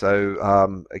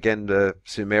 the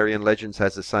Sumerian legends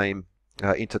has the same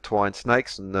intertwined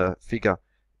snakes, and the figure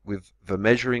with the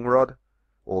measuring rod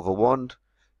or the wand.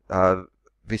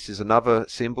 This is another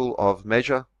symbol of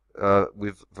measure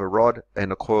with the rod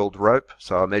and a coiled rope,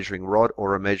 so a measuring rod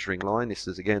or a measuring line. This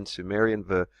is again Sumerian,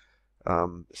 the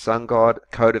sun god.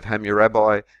 Code of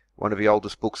Hammurabi, one of the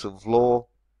oldest books of law.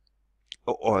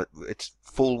 It's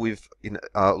full with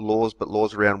laws, but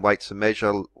laws around weights and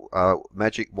measure,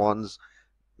 magic wands,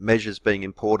 measures being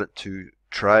important to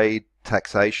trade,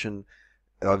 taxation,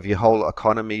 the whole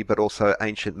economy, but also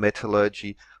ancient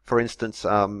metallurgy. For instance,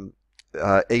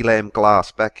 elam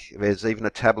glass. There's even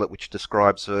a tablet which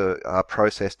describes a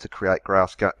process to create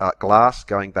glass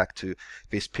going back to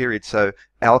this period. So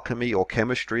alchemy or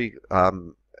chemistry,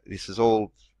 this is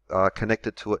all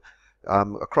connected to it.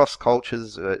 Across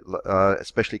cultures,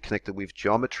 especially connected with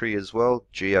geometry as well.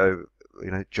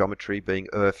 Geometry being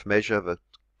earth measure, the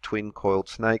twin coiled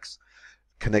snakes.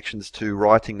 Connections to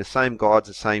writing, the same gods,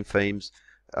 the same themes,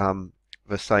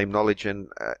 the same knowledge,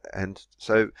 and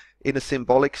so in a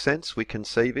symbolic sense we can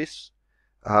see this.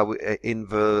 In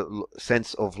the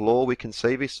sense of law, we can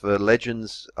see this. The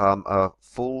legends are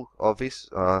full of this.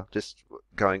 Just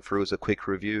going through as a quick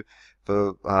review.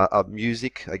 The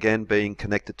music, again, being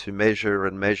connected to measure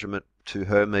and measurement, to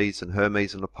Hermes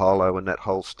and Apollo and that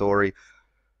whole story.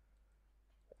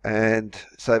 And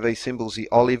so these symbols, the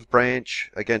olive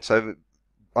branch, again, so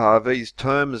these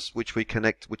terms which are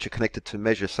connected to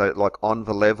measure, so like on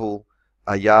the level,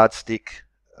 a yardstick,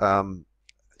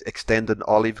 extend an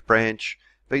olive branch.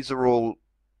 These are all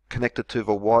connected to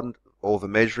the wand or the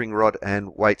measuring rod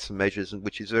and weights and measures, and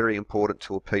which is very important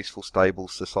to a peaceful, stable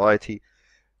society.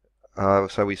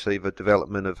 So we see the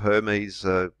development of Hermes,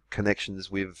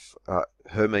 connections with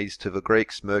Hermes to the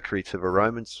Greeks, Mercury to the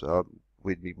Romans.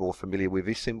 We'd be more familiar with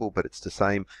this symbol, but it's the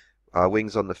same.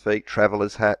 Wings on the feet,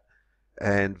 traveler's hat,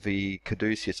 and the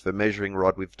caduceus, the measuring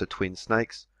rod with the twin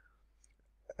snakes.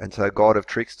 And so god of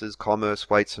tricksters, commerce,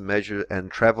 weights and measure, and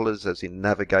travelers, as in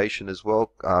navigation as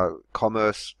well.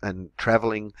 Commerce and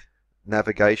traveling,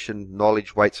 navigation,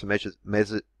 knowledge, weights and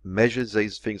measures.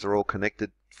 These things are all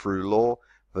connected through law.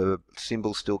 The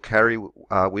symbols still carry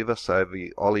with us, so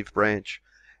the olive branch.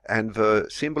 And the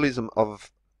symbolism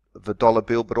of the dollar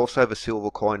bill, but also the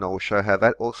silver coin, I will show how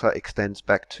that also extends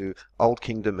back to Old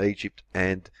Kingdom Egypt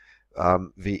and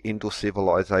the Indus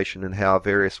civilization, and how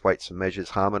various weights and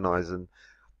measures harmonize, and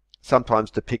sometimes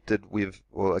depicted with,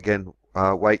 well, again,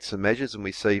 weights and measures. And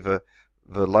we see the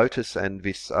lotus and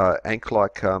this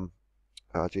ankh-like,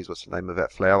 what's the name of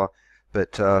that flower?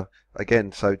 But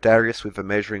again, so Darius with the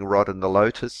measuring rod and the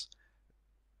lotus.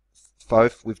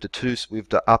 Thoth with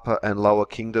the upper and lower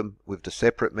kingdom with the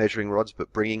separate measuring rods,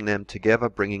 but bringing them together,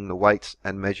 bringing the weights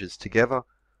and measures together.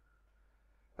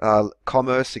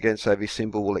 Commerce, again, so this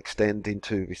symbol will extend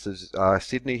into, this is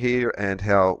Sydney here, and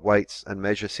how weights and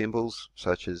measure symbols,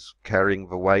 such as carrying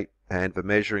the weight and the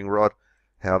measuring rod,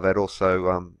 how that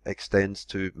also extends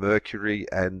to Mercury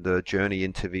and the journey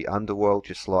into the underworld,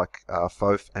 just like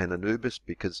Thoth and Anubis,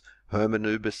 because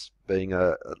Hermanubis being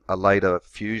a later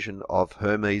fusion of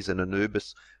Hermes and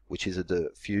Anubis, which is a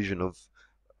fusion of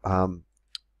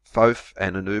Thoth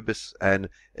and Anubis, and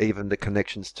even the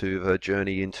connections to the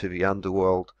journey into the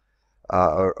underworld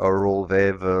are all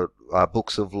there. The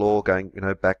books of law going,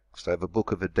 back. So the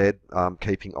Book of the Dead,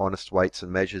 keeping honest weights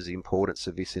and measures, the importance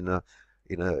of this in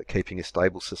keeping a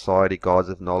stable society. Gods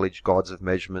of knowledge, gods of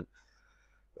measurement.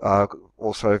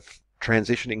 Also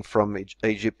transitioning from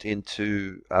Egypt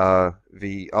into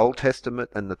the Old Testament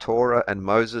and the Torah and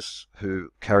Moses,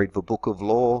 who carried the Book of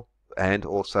Law, and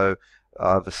also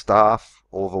the staff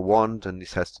or the wand, and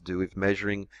this has to do with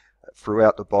measuring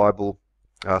throughout the Bible.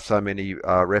 So many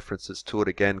references to it,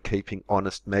 again, keeping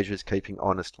honest measures, keeping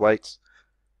honest weights.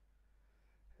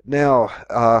 Now,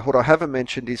 what I haven't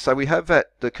mentioned is, so we have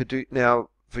the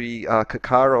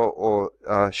Kakara or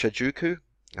Shajuku,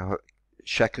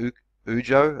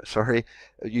 Shakujo, sorry,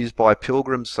 used by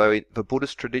pilgrims. So in the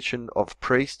Buddhist tradition of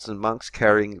priests and monks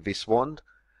carrying this wand,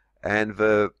 and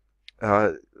the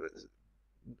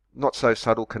not so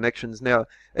subtle connections. Now,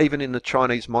 even in the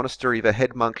Chinese monastery, the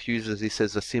head monk uses this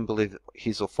as a symbol of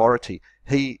his authority.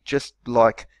 He, just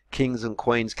like kings and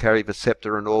queens carry the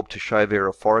scepter and orb to show their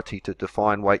authority, to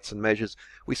define weights and measures,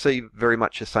 we see very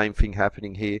much the same thing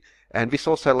happening here. And this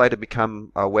also later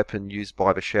became a weapon used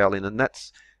by the Shaolin, and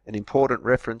that's an important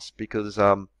reference because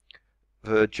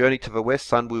the journey to the west,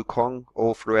 Sun Wukong,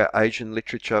 all throughout Asian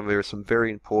literature, there are some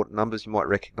very important numbers. You might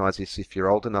recognize this if you're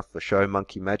old enough, the show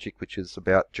Monkey Magic, which is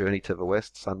about journey to the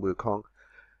west, Sun Wukong.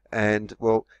 And,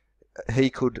 well, he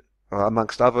could,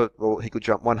 amongst other, well, he could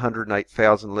jump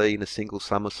 108,000 li in a single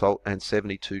somersault and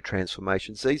 72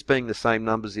 transformations. These being the same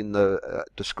numbers in the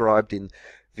described in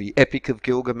the Epic of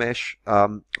Gilgamesh.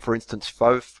 For instance,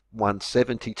 Thoth won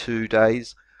 72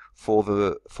 days for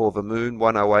the moon,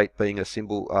 108 being a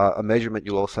symbol, a measurement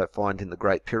you'll also find in the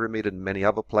Great Pyramid and many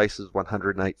other places.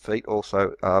 108 feet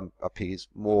also appears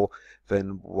more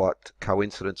than what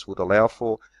coincidence would allow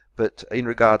for. But in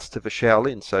regards to the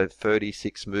Shaolin, so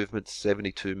 36 movements,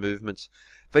 72 movements,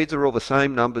 these are all the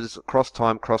same numbers across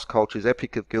time, cross cultures,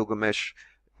 Epic of Gilgamesh,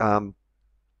 and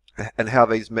how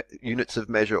these units of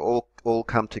measure all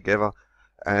come together,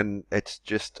 and it's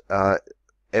just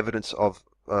evidence of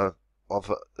a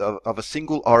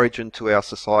single origin to our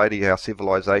society, our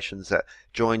civilizations, that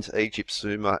joins Egypt,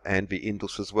 Sumer, and the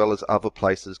Indus, as well as other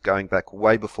places going back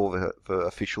way before the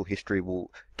official history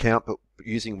will count. But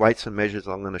using weights and measures,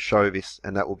 I'm going to show this,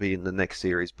 and that will be in the next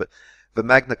series. But the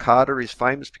Magna Carta is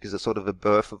famous because it's sort of the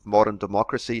birth of modern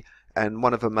democracy, and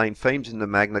one of the main themes in the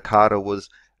Magna Carta was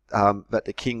that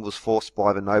the king was forced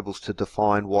by the nobles to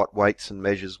define what weights and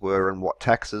measures were and what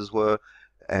taxes were,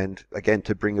 and again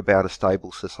to bring about a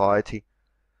stable society.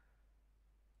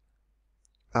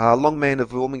 Longman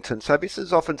of Wilmington. So this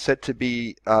is often said to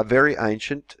be very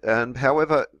ancient, and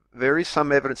however there is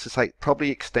some evidence to say it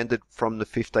probably extended from the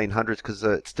 1500s because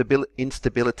of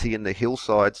instability in the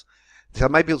hillsides. So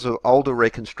maybe it was an older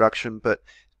reconstruction, but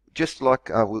just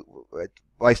like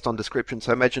based on description,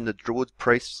 so imagine the Druid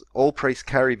priests, all priests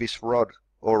carry this rod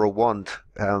or a wand,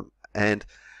 and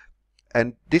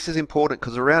this is important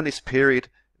because around this period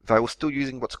they were still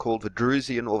using what's called the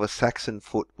Drusian or the Saxon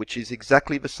foot, which is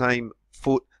exactly the same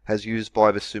foot as used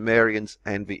by the Sumerians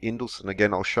and the Indus. And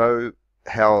again, I'll show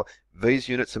how these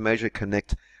units of measure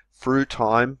connect through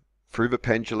time, through the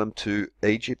pendulum to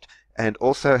Egypt, and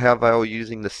also how they were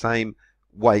using the same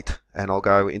weight. And I'll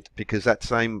go into, because that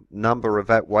same number of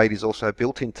that weight is also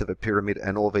built into the pyramid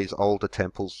and all these older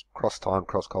temples cross time,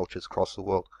 cross cultures, across the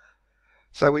world.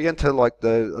 So we enter like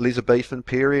the Elizabethan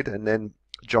period, and then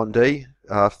John Dee,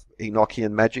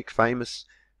 Enochian magic, famous.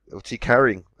 What's he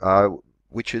carrying?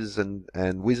 Witches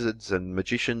and wizards and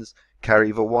magicians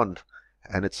carry the wand,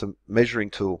 and it's a measuring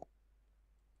tool.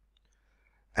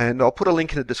 And I'll put a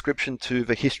link in the description to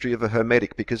the history of the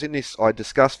Hermetic, because in this I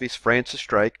discuss this Francis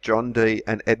Drake, John Dee,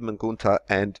 and Edmund Gunter,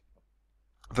 and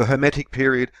the Hermetic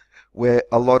period, where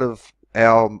a lot of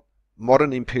our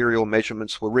modern imperial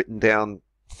measurements were written down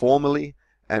formally,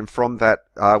 and from that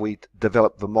we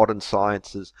developed the modern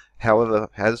sciences. However,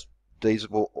 these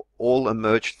were all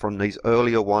emerged from these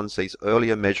earlier ones, these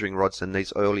earlier measuring rods and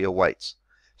these earlier weights.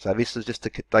 So this is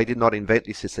they did not invent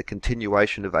this, it's a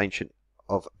continuation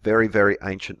of very, very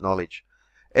ancient knowledge.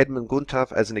 Edmund Gunther,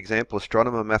 as an example,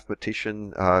 astronomer,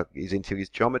 mathematician, is into his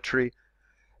geometry,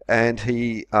 and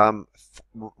he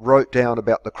wrote down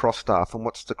about the cross staff. And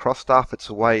what's the cross staff? It's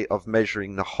a way of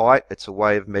measuring the height, it's a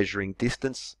way of measuring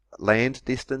distance, land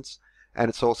distance, and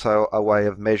it's also a way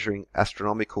of measuring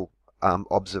astronomical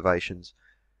observations.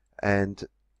 And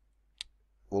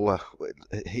well,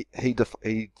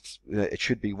 it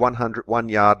should be 1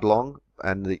 yard long,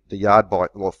 and the yard by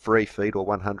 3 feet or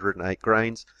 108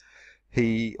 grains.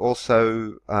 He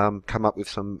also come up with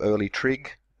some early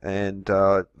trig and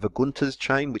the Gunter's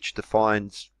chain, which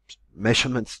defines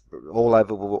measurements all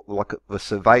over, like the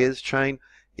surveyor's chain,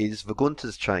 is the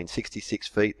Gunter's chain, 66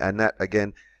 feet, and that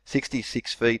again,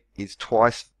 66 feet is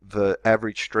twice the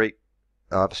average street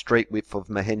width of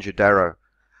Mohenjo-Daro,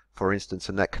 for instance,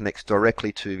 and that connects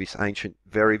directly to this ancient,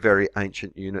 very, very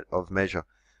ancient unit of measure.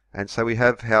 And so we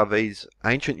have how these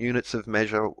ancient units of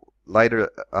measure later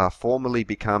formally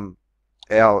become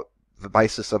the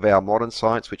basis of our modern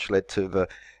science, which led to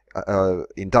the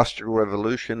industrial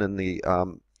revolution and the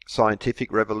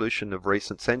scientific revolution of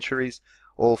recent centuries,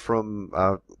 all from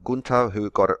Gunther, who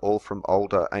got it all from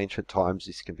older ancient times.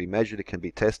 This can be measured, it can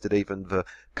be tested, even the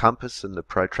compass and the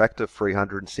protractor,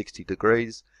 360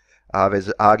 degrees. There's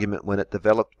an argument when it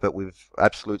developed, but with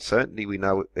absolute certainty we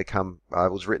know it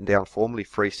was written down formally,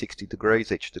 360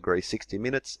 degrees, each degree 60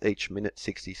 minutes, each minute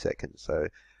 60 seconds. So,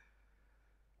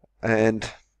 and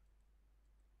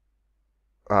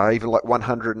even like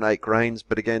 108 grains,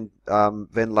 but again,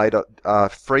 then later,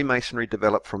 Freemasonry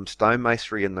developed from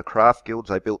stonemasonry and the craft guilds.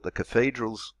 They built the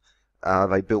cathedrals,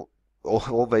 they built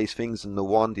all these things, and the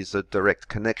wand is a direct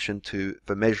connection to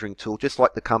the measuring tool, just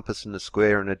like the compass and the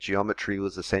square and the geometry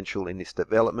was essential in this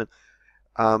development.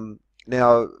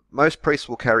 Now, most priests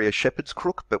will carry a shepherd's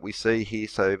crook, but we see here,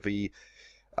 so the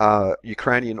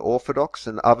Ukrainian Orthodox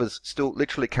and others still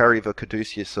literally carry the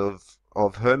caduceus of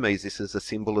Hermes. This is a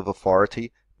symbol of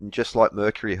authority, and just like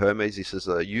Mercury, Hermes, this is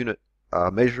a unit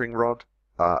measuring rod,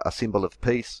 a symbol of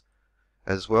peace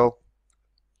as well.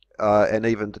 And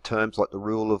even the terms like the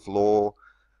rule of law,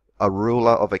 a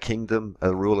ruler of a kingdom,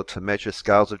 a ruler to measure,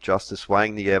 scales of justice,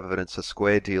 weighing the evidence, a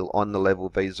square deal, on the level.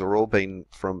 These are all been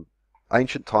from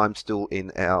ancient times still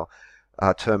in our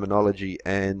terminology.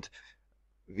 And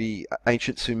the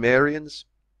ancient Sumerians,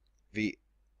 the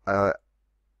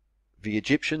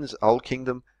Egyptians, Old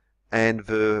Kingdom, and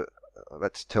the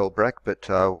that's Telbrak, but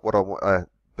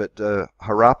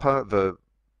Harappa, the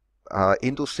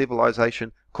Indus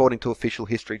civilization, according to official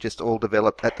history, just all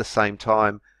developed at the same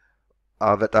time,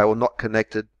 that they were not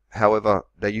connected. However,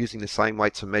 they're using the same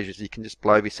weights and measures. You can just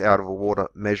blow this out of the water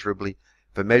measurably.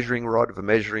 The measuring rod, the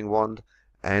measuring wand,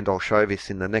 and I'll show this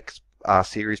in the next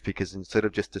series, because instead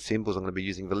of just the symbols, I'm going to be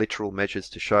using the literal measures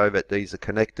to show that these are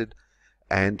connected.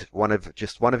 And one of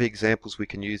the examples we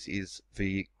can use is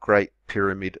the Great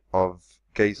Pyramid of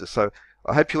Giza. So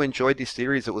I hope you enjoyed this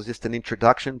series. It was just an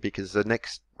introduction, because the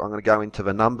next I'm going to go into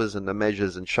the numbers and the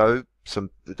measures and show some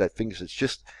that things.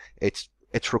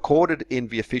 It's recorded in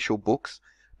the official books,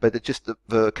 but it just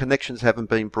the connections haven't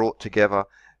been brought together.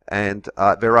 And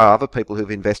there are other people who've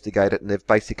investigated, and they've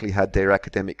basically had their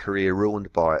academic career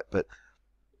ruined by it. But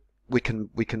we can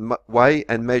weigh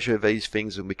and measure these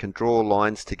things, and we can draw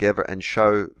lines together and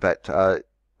show that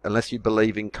unless you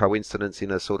believe in coincidence in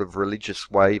a sort of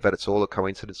religious way, that it's all a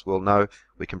coincidence, well, no,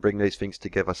 we can bring these things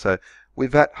together. So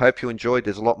with that, hope you enjoyed.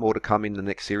 There's a lot more to come in the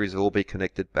next series. It'll all be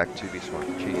connected back to this one.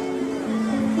 Cheers.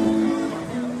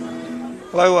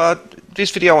 Hello,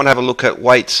 this video I want to have a look at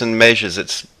weights and measures.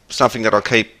 It's something that I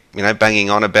keep banging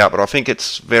on about, but I think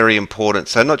it's very important.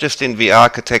 So not just in the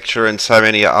architecture and so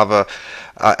many other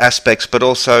aspects, but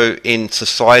also in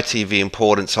society, the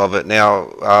importance of it.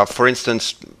 Now, for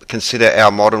instance, consider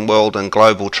our modern world and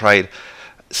global trade.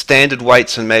 Standard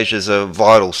weights and measures are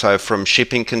vital. So from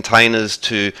shipping containers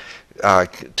to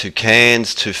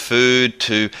cans to food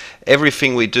to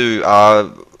everything we do,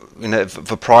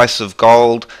 the price of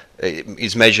gold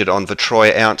is measured on the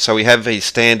troy ounce. So we have these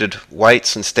standard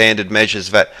weights and standard measures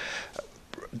that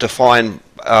define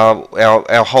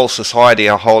our whole society,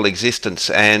 our whole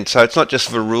existence. And so it's not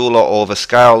just the ruler or the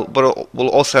scale, but it will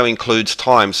also includes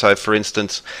time. So for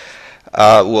instance,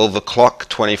 the clock,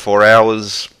 24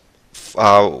 hours,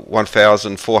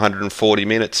 1,440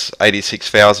 minutes,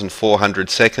 86,400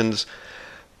 seconds.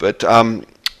 But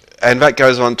and that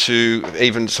goes on to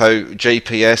even so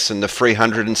GPS and the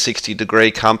 360-degree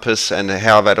compass and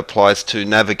how that applies to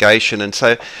navigation. And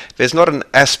so there's not an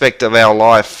aspect of our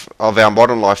life, of our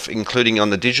modern life, including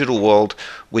on the digital world,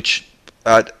 which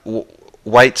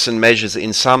weights and measures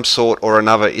in some sort or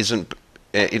another isn't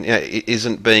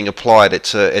isn't being applied.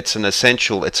 It's an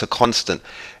essential. It's a constant.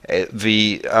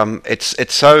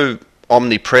 It's so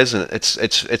omnipresent.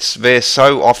 It's there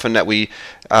so often that we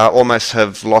almost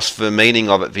have lost the meaning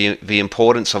of it, the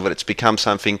importance of it. It's become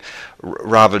something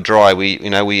rather dry.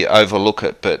 We overlook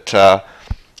it, but.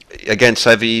 Again,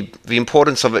 so the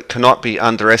importance of it cannot be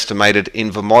underestimated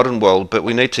in the modern world, but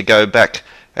we need to go back,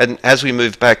 and as we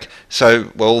move back,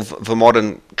 the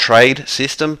modern trade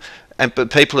system, but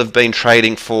people have been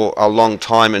trading for a long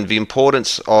time, and the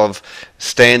importance of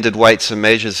standard weights and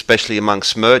measures, especially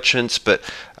amongst merchants, but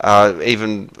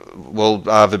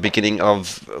the beginning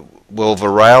of the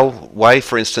railway,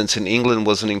 for instance, in England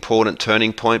was an important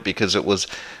turning point because it was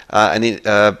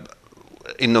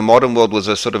in the modern world was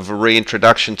a sort of a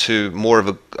reintroduction to more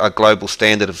of a global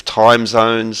standard of time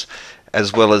zones,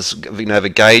 as well as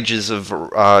the gauges of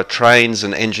trains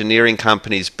and engineering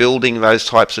companies building those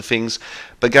types of things.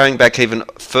 But going back even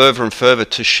further and further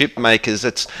to ship makers,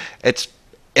 it's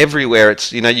everywhere.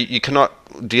 It's you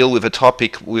cannot deal with a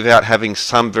topic without having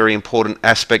some very important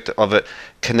aspect of it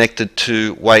connected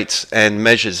to weights and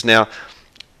measures. Now,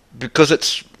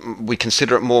 because we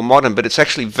consider it more modern, but it's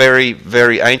actually very,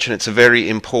 very ancient. It's a very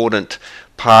important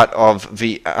part of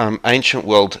the ancient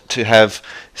world to have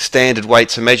standard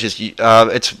weights and measures. You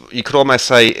could almost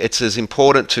say it's as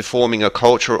important to forming a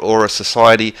culture or a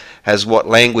society as what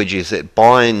language is. It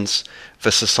binds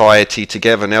the society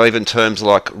together. Now, even terms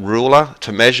like ruler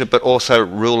to measure, but also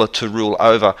ruler to rule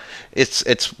over,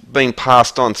 it's been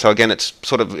passed on. So again, it's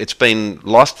been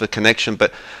lost, the connection,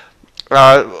 but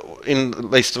in at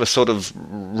least a sort of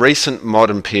recent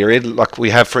modern period, like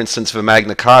we have, for instance, the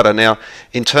Magna Carta. Now,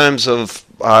 in terms of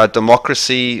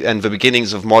democracy and the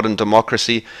beginnings of modern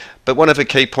democracy, but one of the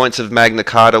key points of Magna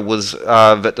Carta was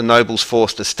that the nobles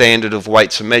forced a standard of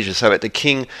weights and measures, so that the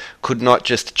king could not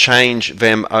just change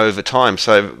them over time.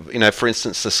 So, for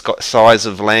instance, the size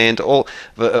of land, or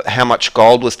how much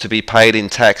gold was to be paid in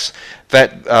tax,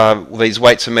 that these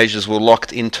weights and measures were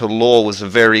locked into law was a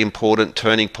very important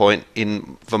turning point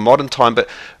in the modern time. But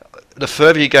the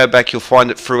further you go back, you'll find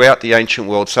it throughout the ancient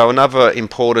world. So another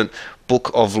important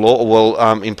book of law,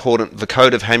 the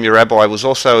Code of Hammurabi was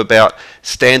also about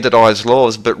standardized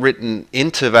laws, but written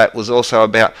into that was also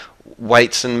about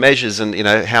weights and measures, and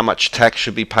how much tax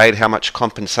should be paid, how much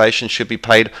compensation should be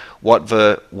paid, what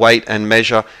the weight and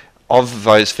measure of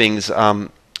those things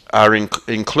are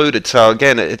included. So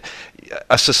again,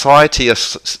 a society,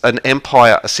 an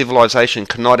empire, a civilization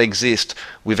cannot exist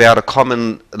without a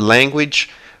common language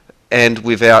and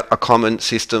without a common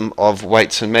system of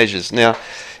weights and measures. Now,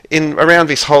 around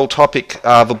this whole topic,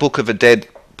 the Book of the Dead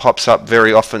pops up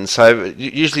very often. So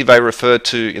usually they refer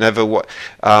to,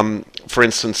 for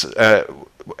instance,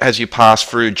 as you pass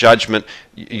through judgment,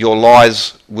 your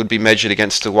lies would be measured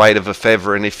against the weight of a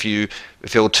feather, and if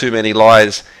there were too many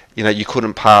lies, you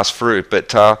couldn't pass through.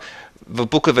 But the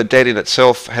Book of the Dead in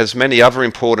itself has many other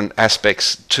important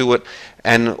aspects to it,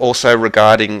 and also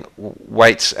regarding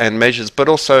weights and measures, but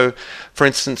also, for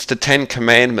instance, the Ten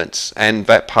Commandments and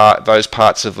those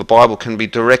parts of the Bible can be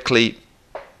directly,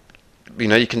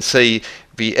 you can see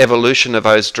the evolution of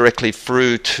those directly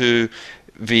through to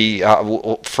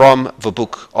from the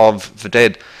Book of the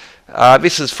Dead.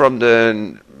 This is from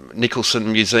the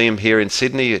Nicholson Museum here in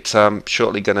Sydney. It's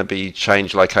shortly going to be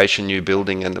changed location, new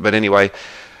building, but anyway.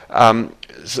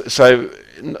 So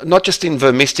not just in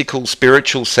the mystical,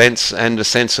 spiritual sense, and the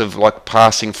sense of like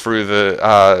passing through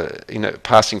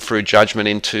passing through judgment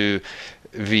into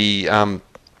the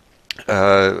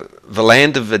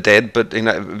land of the dead, but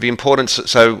the importance.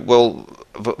 So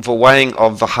the weighing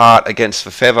of the heart against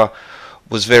the feather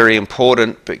was very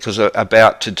important, because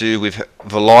about to do with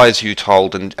the lies you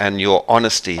told and your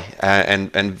honesty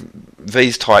and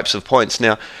these types of points.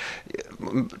 Now,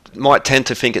 might tend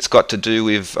to think it's got to do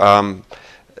with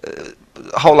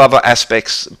whole other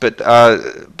aspects, but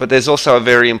there's also a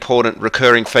very important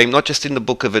recurring theme, not just in the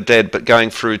Book of the Dead, but going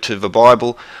through to the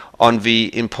Bible, on the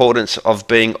importance of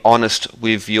being honest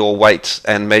with your weights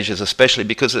and measures, especially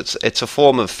because it's a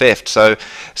form of theft. So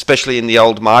especially in the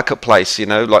old marketplace,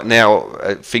 like now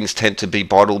things tend to be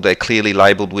bottled, they're clearly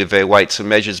labelled with their weights and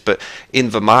measures, but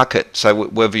in the market, so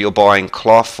whether you're buying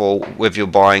cloth or whether you're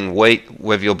buying wheat,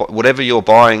 whatever you're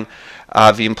buying,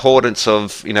 the importance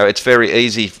of, it's very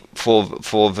easy for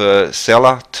the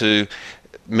seller to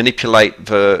manipulate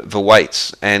the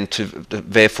weights and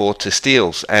therefore to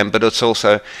steal, but it's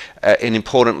also an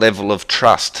important level of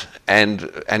trust, and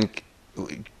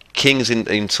kings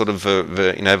in sort of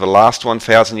the last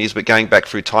 1,000 years, but going back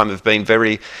through time, have been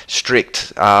very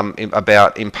strict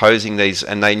about imposing these,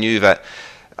 and they knew that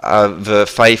the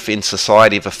faith in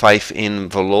society, the faith in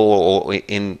the law or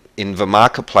in the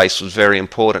marketplace was very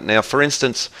important. Now, for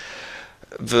instance,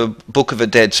 the Book of the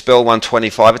Dead, spell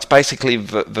 125, it's basically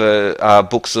the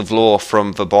books of law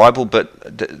from the Bible, but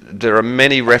there are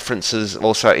many references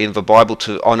also in the Bible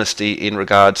to honesty in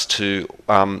regards to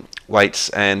weights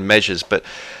and measures. But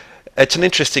it's an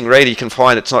interesting read. You can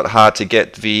find it's not hard to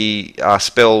get the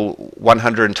spell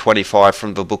 125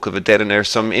 from the Book of the Dead, and there are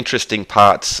some interesting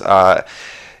parts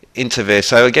into there.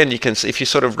 So again, you can see, if you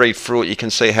sort of read through it, you can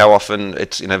see how often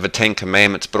it's, you know, the Ten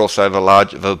Commandments, but also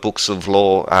the books of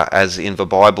law as in the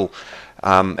Bible,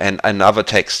 and other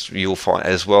texts you'll find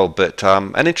as well. But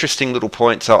an interesting little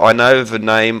point. So I know the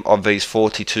name of these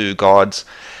 42 gods,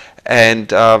 and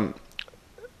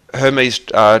Hermes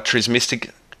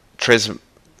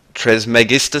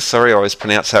Trismegistus, sorry, I always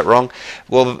pronounce that wrong.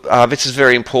 Well, this is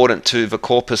very important to the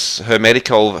Corpus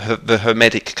Hermetico. The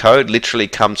Hermetic Code literally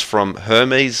comes from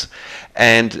Hermes,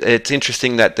 and it's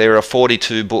interesting that there are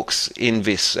 42 books in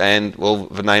this, and well,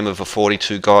 the name of the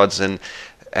 42 gods, and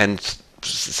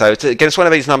so it's one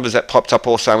of these numbers that popped up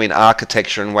also in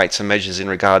architecture and weights and measures in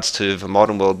regards to the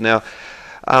modern world. Now,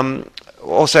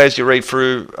 also as you read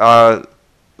through,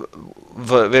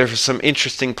 there are some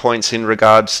interesting points in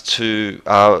regards to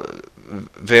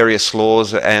various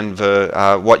laws and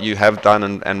what you have done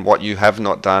and what you have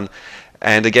not done,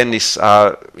 and again this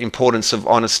importance of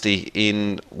honesty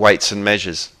in weights and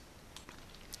measures.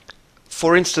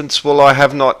 For instance, well, I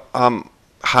have not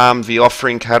harmed the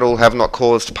offering cattle, have not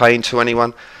caused pain to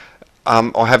anyone,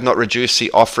 I have not reduced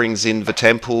the offerings in the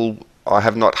temple, I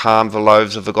have not harmed the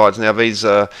loaves of the gods. Now these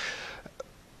are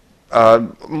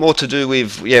more to do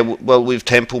with, with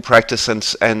temple practice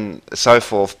and so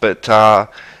forth, but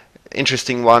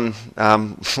interesting one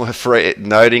worth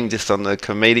noting, just on the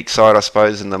comedic side, I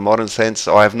suppose, in the modern sense.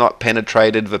 I have not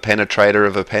penetrated the penetrator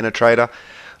of a penetrator.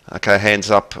 Okay, hands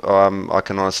up, I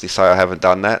can honestly say I haven't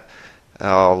done that.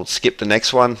 I'll skip the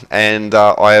next one. And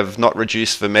I have not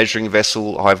reduced the measuring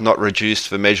vessel, I have not reduced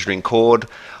the measuring cord,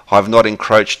 I have not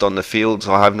encroached on the fields,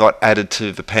 I have not added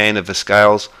to the pan of the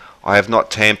scales, I have not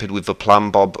tampered with the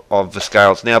plumb bob of the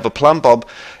scales. Now, the plumb bob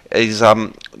is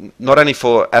not only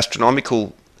for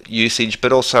astronomical usage,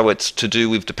 but also it's to do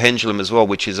with the pendulum as well,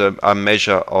 which is a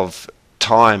measure of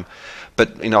time.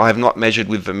 But I have not measured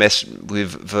with the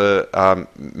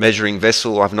measuring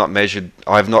vessel. I have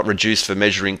not reduced the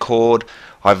measuring cord.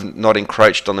 I've not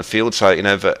encroached on the field. So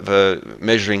the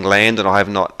measuring land, and I have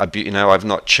not I've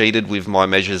not cheated with my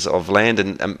measures of land.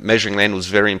 And measuring land was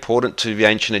very important to the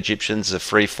ancient Egyptians. The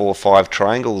 3, 4, 5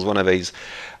 triangle was one of these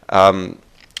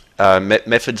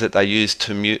methods that they used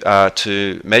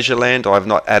to measure land. I have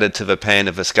not added to the pan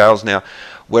of the scales. Now,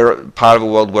 where part of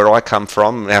the world where I come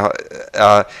from, now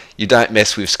you don't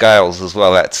mess with scales as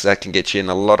well. That can get you in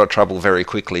a lot of trouble very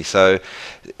quickly. So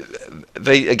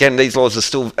again, these laws are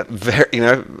still very,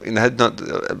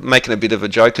 not making a bit of a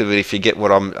joke of it if you get what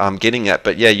I'm getting at.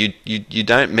 But yeah, you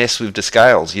don't mess with the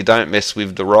scales. You don't mess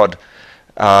with the rod,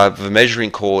 the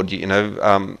measuring cord.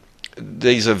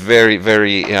 These are very,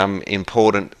 very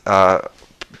important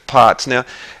parts. Now,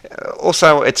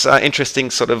 also it's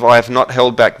interesting, I have not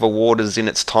held back the waters in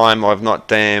its time. I have not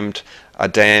dammed a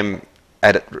dam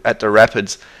at the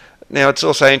rapids. Now, it's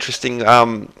also interesting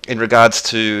in regards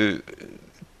to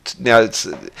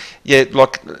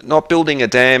like not building a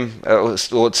dam, or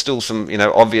it's still some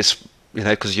obvious,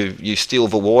 because you steal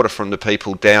the water from the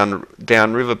people down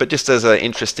river. But just as an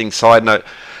interesting side note,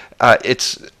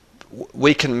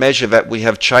 we can measure that we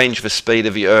have changed the speed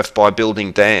of the Earth by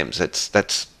building dams.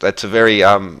 That's a very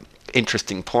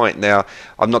interesting point. Now,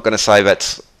 I'm not going to say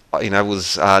that's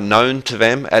was known to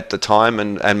them at the time,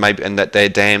 and that their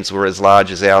dams were as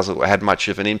large as ours or had much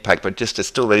of an impact. But just it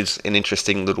still is an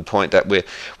interesting little point that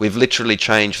we've literally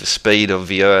changed the speed of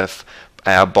the Earth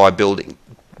by building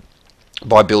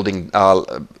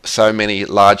so many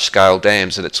large-scale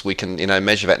dams that we can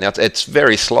measure that. Now, it's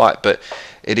very slight, but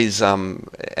it is an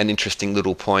interesting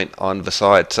little point on the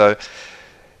side. So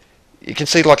you can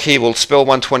see, like here, we'll spell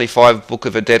 125, Book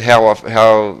of the Dead,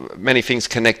 how many things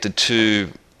connected to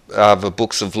the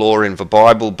books of law in the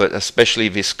Bible, but especially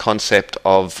this concept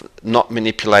of not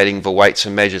manipulating the weights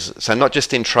and measures. So not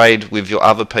just in trade with your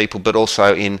other people, but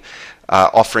also in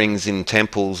offerings in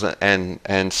temples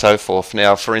and so forth.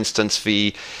 Now, for instance,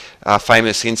 the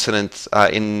famous incident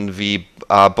in the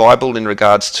Bible in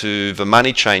regards to the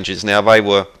money changers. Now, they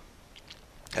were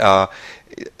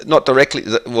not directly,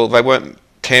 well, they weren't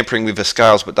tampering with the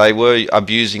scales, but they were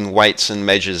abusing weights and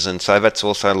measures, and so that's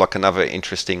also like another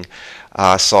interesting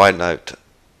side note.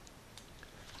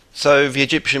 So the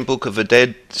Egyptian Book of the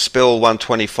Dead, spell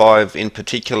 125 in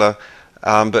particular,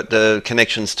 but the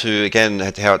connections to, again,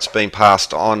 how it's been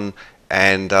passed on,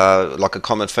 and like a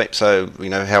common theme. So,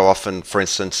 how often, for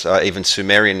instance, even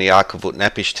Sumerian, the Ark of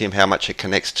Utnapishtim, how much it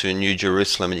connects to New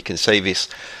Jerusalem, and you can see this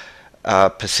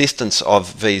persistence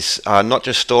of these not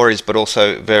just stories, but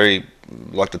also very,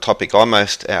 like the topic I'm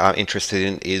most interested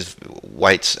in is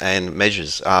weights and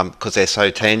measures, because they're so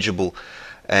tangible,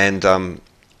 and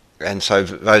so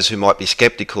those who might be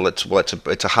skeptical, it's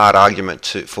a hard argument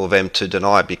for them to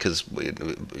deny, because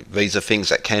these are things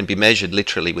that can be measured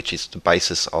literally, which is the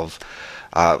basis of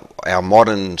our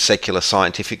modern secular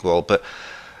scientific world. But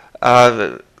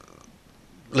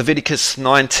Leviticus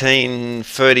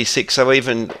 19:36, so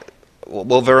even,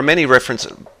 well, there are many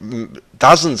references,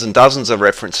 dozens and dozens of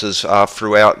references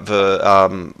throughout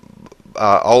the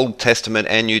Old Testament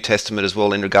and New Testament as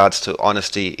well, in regards to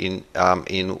honesty in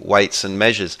weights and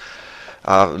measures.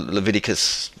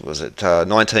 Leviticus, was it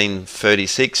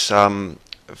 19:36,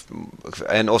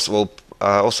 and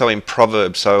also in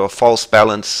Proverbs. So a false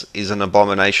balance is an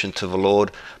abomination to the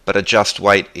Lord, but a just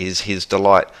weight is His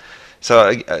delight.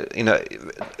 So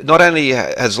not only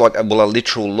has a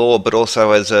literal law, but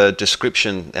also as a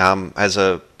description, as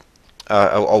a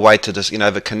way to just,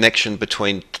 the connection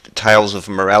between tales of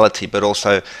morality, but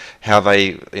also how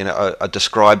they are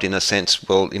described in a sense.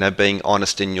 Well, being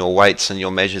honest in your weights and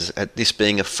your measures, this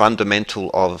being a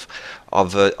fundamental of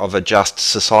a just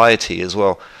society as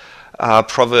well.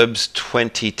 Proverbs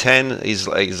 20:10 is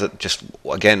just,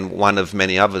 again, one of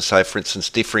many others. So, for instance,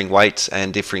 differing weights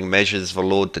and differing measures, the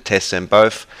Lord detests them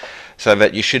both. So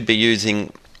that you should be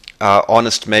using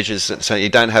honest measures, so you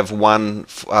don't have one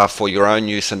for your own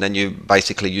use and then you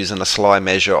basically using a sly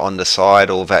measure on the side,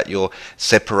 or that you're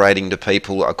separating the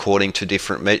people according to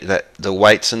different that the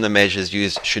weights and the measures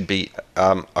used should be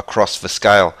across the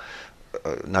scale,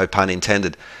 no pun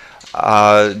intended.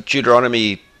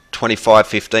 Deuteronomy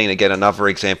 25:15, again, another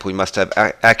example. You must have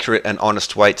accurate and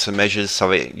honest weights and measures, so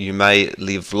that you may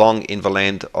live long in the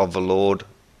land of the Lord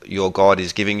your God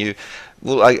is giving you.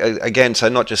 Well, again, so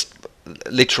not just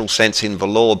literal sense in the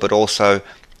law, but also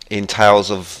in tales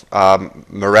of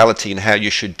morality and how you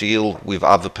should deal with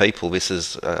other people. This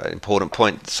is an important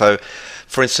point. So,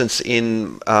 for instance,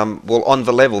 on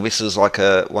the level, this is like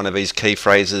one of these key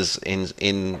phrases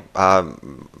in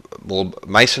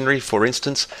masonry, for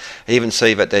instance. I even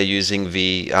see that they're using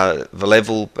the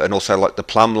level, and also like the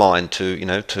plumb line to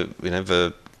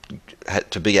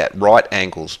be at right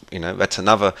angles. That's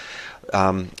another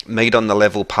meet on the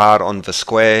level, part on the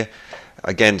square.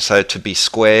 Again, so to be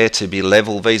square, to be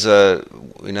level, these are,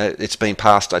 it's been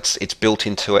passed, it's built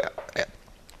into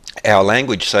our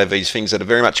language. So these things that are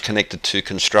very much connected to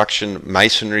construction,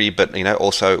 masonry, but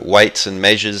also weights and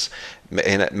measures,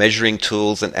 measuring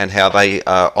tools, and how they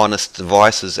are honest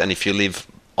devices. And if you live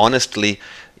honestly,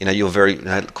 you're very,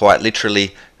 quite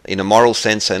literally, in a moral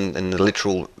sense and in the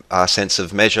literal sense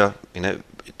of measure,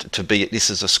 this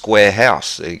is a square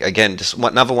house. Again, just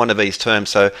another one of these terms.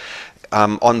 So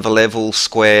on the level,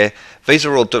 square, these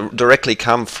are all directly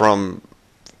come from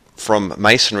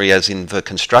masonry, as in the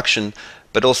construction,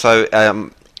 but also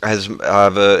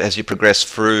as you progress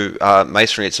through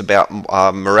masonry, it's about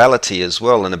morality as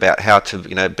well, and about how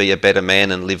to be a better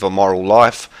man and live a moral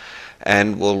life.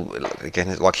 And well,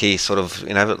 again, like here, sort of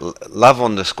love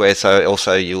on the square. So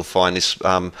also you'll find this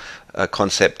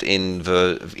concept in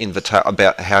the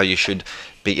about how you should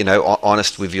be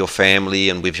honest with your family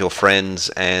and with your friends,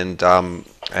 and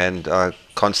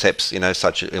concepts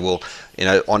such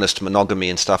as honest monogamy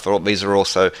and stuff. These are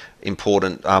also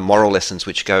important moral lessons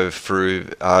which go through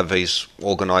these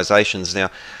organisations. Now,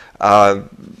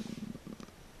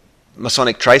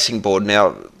 Masonic tracing board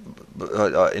now.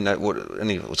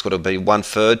 It's got to be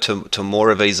 1/3 to more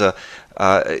of these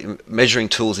measuring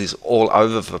tools is all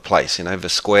over the place. The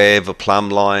square, the plumb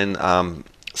line,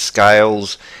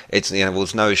 scales. It's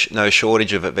there's no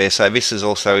shortage of it there. So this is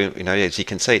also as you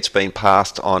can see, it's been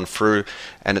passed on through,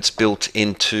 and it's built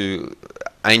into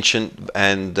ancient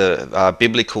and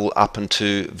biblical up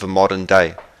into the modern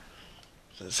day.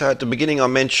 So at the beginning I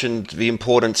mentioned the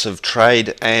importance of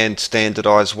trade and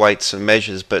standardized weights and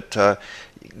measures, but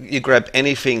you grab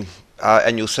anything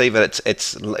and you'll see that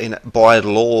it's by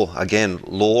law. Again,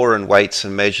 law and weights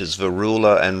and measures, the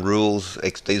ruler and rules,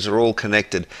 these are all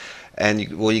connected. And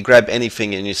you grab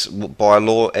anything and by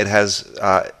law it has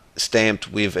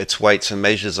stamped with its weights and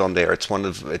measures on there. It's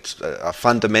a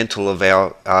fundamental of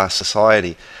our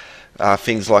society.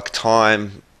 Things like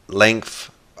time, length,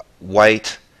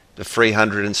 weight, the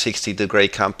 360-degree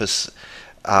compass,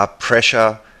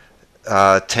 pressure,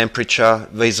 temperature.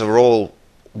 These are all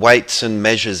weights and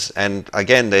measures, and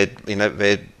again,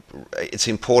 it's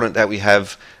important that we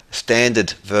have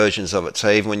standard versions of it.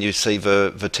 So even when you see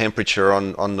the temperature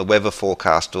on the weather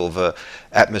forecast or the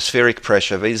atmospheric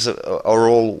pressure, these are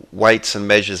all weights and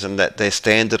measures, and that they're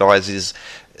standardized is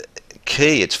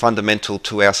key. It's fundamental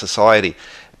to our society.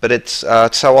 But it's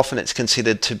so often it's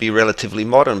considered to be relatively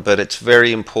modern, but it's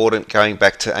very important going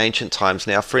back to ancient times.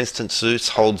 Now, for instance, Zeus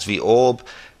holds the orb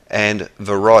and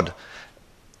the rod.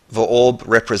 The orb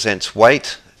represents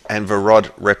weight and the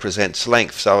rod represents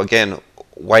length. So again,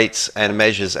 weights and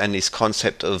measures, and this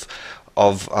concept of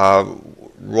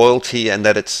royalty, and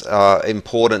that it's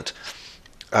important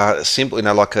symbol,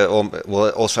 like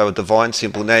also a divine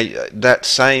symbol. Now, that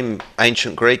same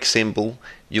ancient Greek symbol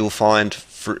you'll find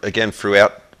again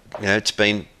throughout. It's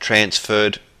been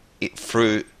transferred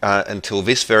through until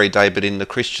this very day, but in the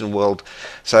Christian world,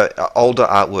 so older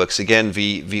artworks, again,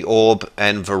 the orb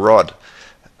and the rod,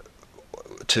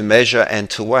 to measure and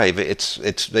to weigh.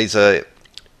 These are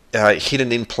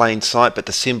hidden in plain sight, but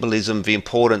the symbolism, the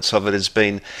importance of it has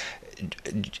been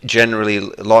generally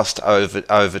lost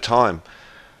over time.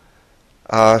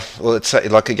 Well, it's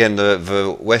like again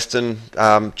the Western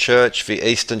Church, the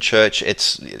Eastern Church.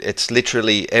 It's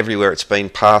literally everywhere. It's been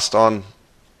passed on,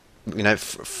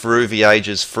 through the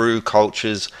ages, through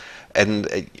cultures,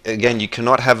 and again, you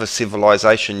cannot have a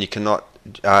civilization, you cannot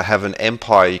have an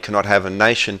empire, you cannot have a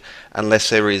nation unless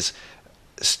there is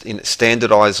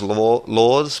standardized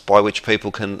laws by which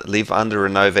people can live under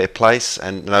and know their place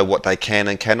and know what they can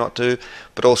and cannot do,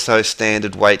 but also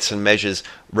standard weights and measures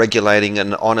regulating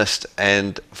an honest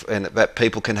and that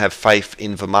people can have faith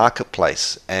in the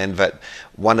marketplace, and that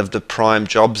one of the prime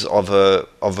jobs of a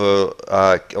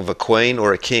queen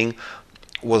or a king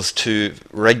was to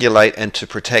regulate and to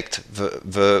protect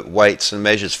the weights and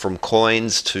measures, from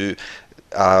coins to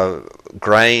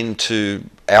grain to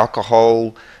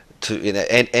alcohol to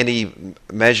any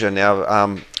measure.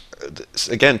 Now,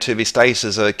 again, to this day,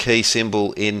 is a key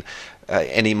symbol in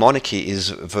any monarchy is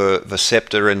the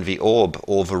scepter and the orb,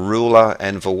 or the ruler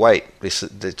and the weight.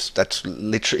 That's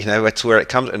literally, that's where it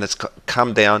comes, and it's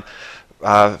come down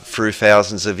through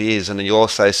thousands of years. And then you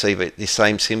also see the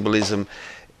same symbolism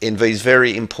in these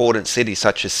very important cities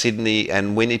such as Sydney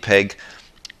and Winnipeg,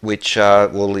 which are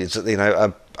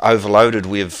overloaded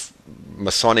with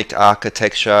Masonic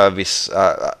architecture, this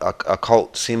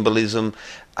occult symbolism,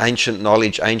 ancient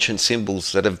knowledge, ancient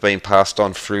symbols that have been passed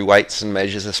on through weights and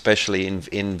measures, especially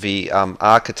in the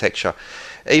architecture.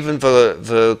 Even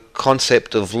the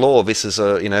concept of law. This is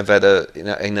in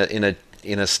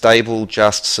a stable,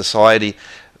 just society,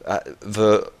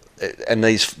 and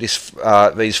these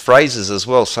phrases as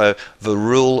well. So the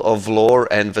rule of law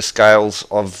and the scales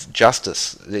of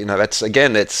justice. That's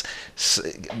again, it's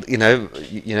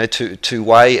to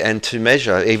weigh and to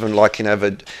measure. Even like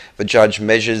the judge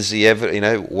measures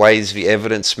the weighs the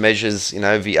evidence, measures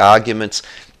the arguments.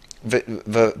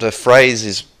 The phrase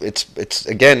is it's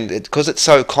again, because it's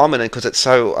so common and because it's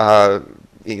so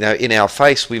in our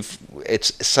face.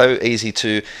 It's so easy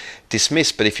to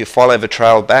dismiss, but if you follow the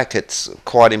trail back, it's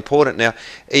quite important. Now,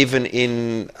 even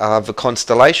in the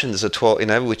constellations,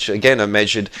 which again are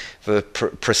measured, the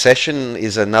precession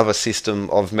is another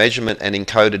system of measurement and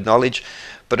encoded knowledge.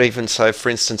 But even so, for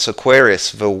instance,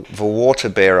 Aquarius, the water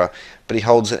bearer, but he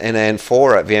holds an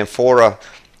amphora. The amphora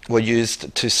were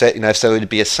used to set, so it would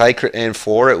be a sacred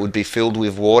amphora. It would be filled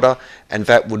with water, and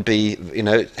that would be,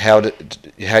 how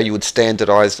you would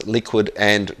standardize liquid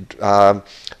and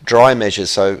dry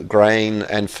measures, so grain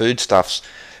and foodstuffs.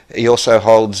 He also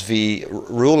holds the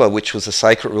ruler, which was a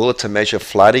sacred ruler to measure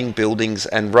flooding, buildings,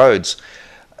 and roads.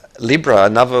 Libra,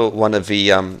 another one of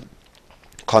the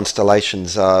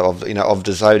constellations of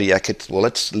the zodiac.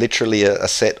 It's literally a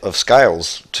set of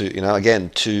scales to again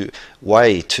to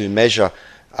weigh, to measure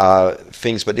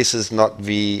things, but this is not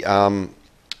the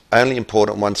only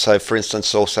important one. So, for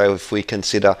instance, also if we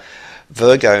consider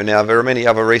Virgo, now there are many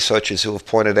other researchers who have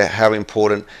pointed out how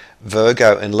important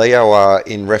Virgo and Leo are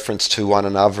in reference to one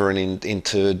another and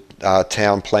into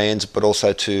town plans, but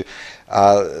also to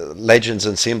legends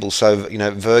and symbols. So,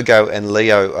 Virgo and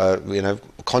Leo are,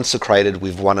 consecrated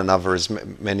with one another, as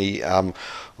many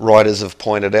writers have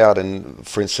pointed out. And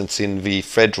for instance, in the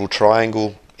Federal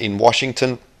Triangle in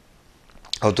Washington,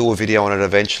 I'll do a video on it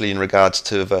eventually in regards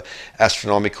to the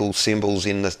astronomical symbols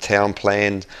in the town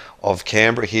plan of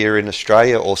Canberra here in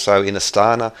Australia, also in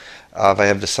Astana. They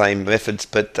have the same methods,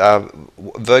 but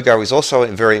Virgo is also a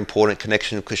very important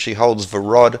connection because she holds the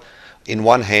rod in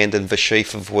one hand and the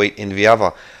sheaf of wheat in the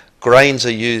other. Grains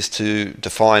are used to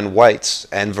define weights,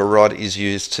 and the rod is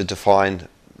used to define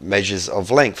measures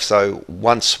of length. So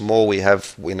once more we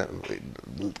have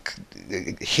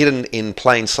hidden in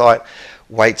plain sight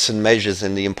weights and measures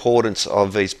and the importance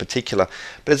of these particular.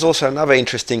 But there's also another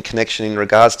interesting connection in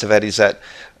regards to that, is that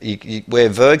where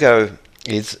Virgo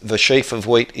is, the sheaf of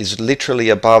wheat is literally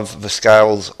above the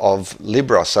scales of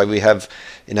Libra. So we have,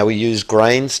 we use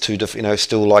grains to,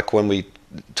 still like when we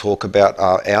talk about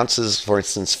ounces, for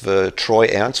instance, the Troy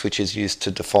ounce, which is used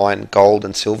to define gold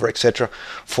and silver, etc.,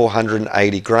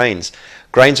 480 grains.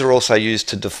 Grains are also used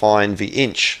to define the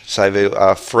inch, so there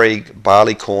are 3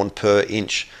 barley corn per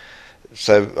inch.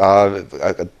 So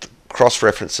cross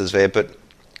references there, but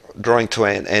drawing to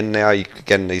an end now. You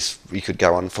could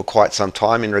go on for quite some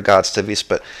time in regards to this,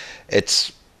 but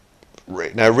it's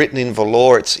written in the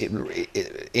law. It's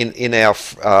in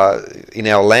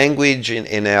our language,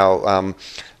 in our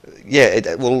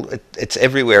it's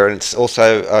everywhere, and it's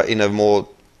also in a more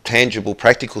tangible,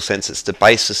 practical sense. It's the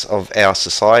basis of our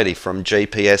society, from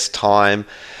GPS, time,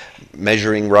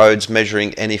 measuring roads,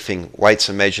 measuring anything. Weights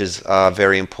and measures are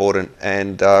very important.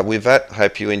 And with that,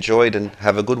 hope you enjoyed and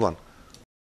have a good one.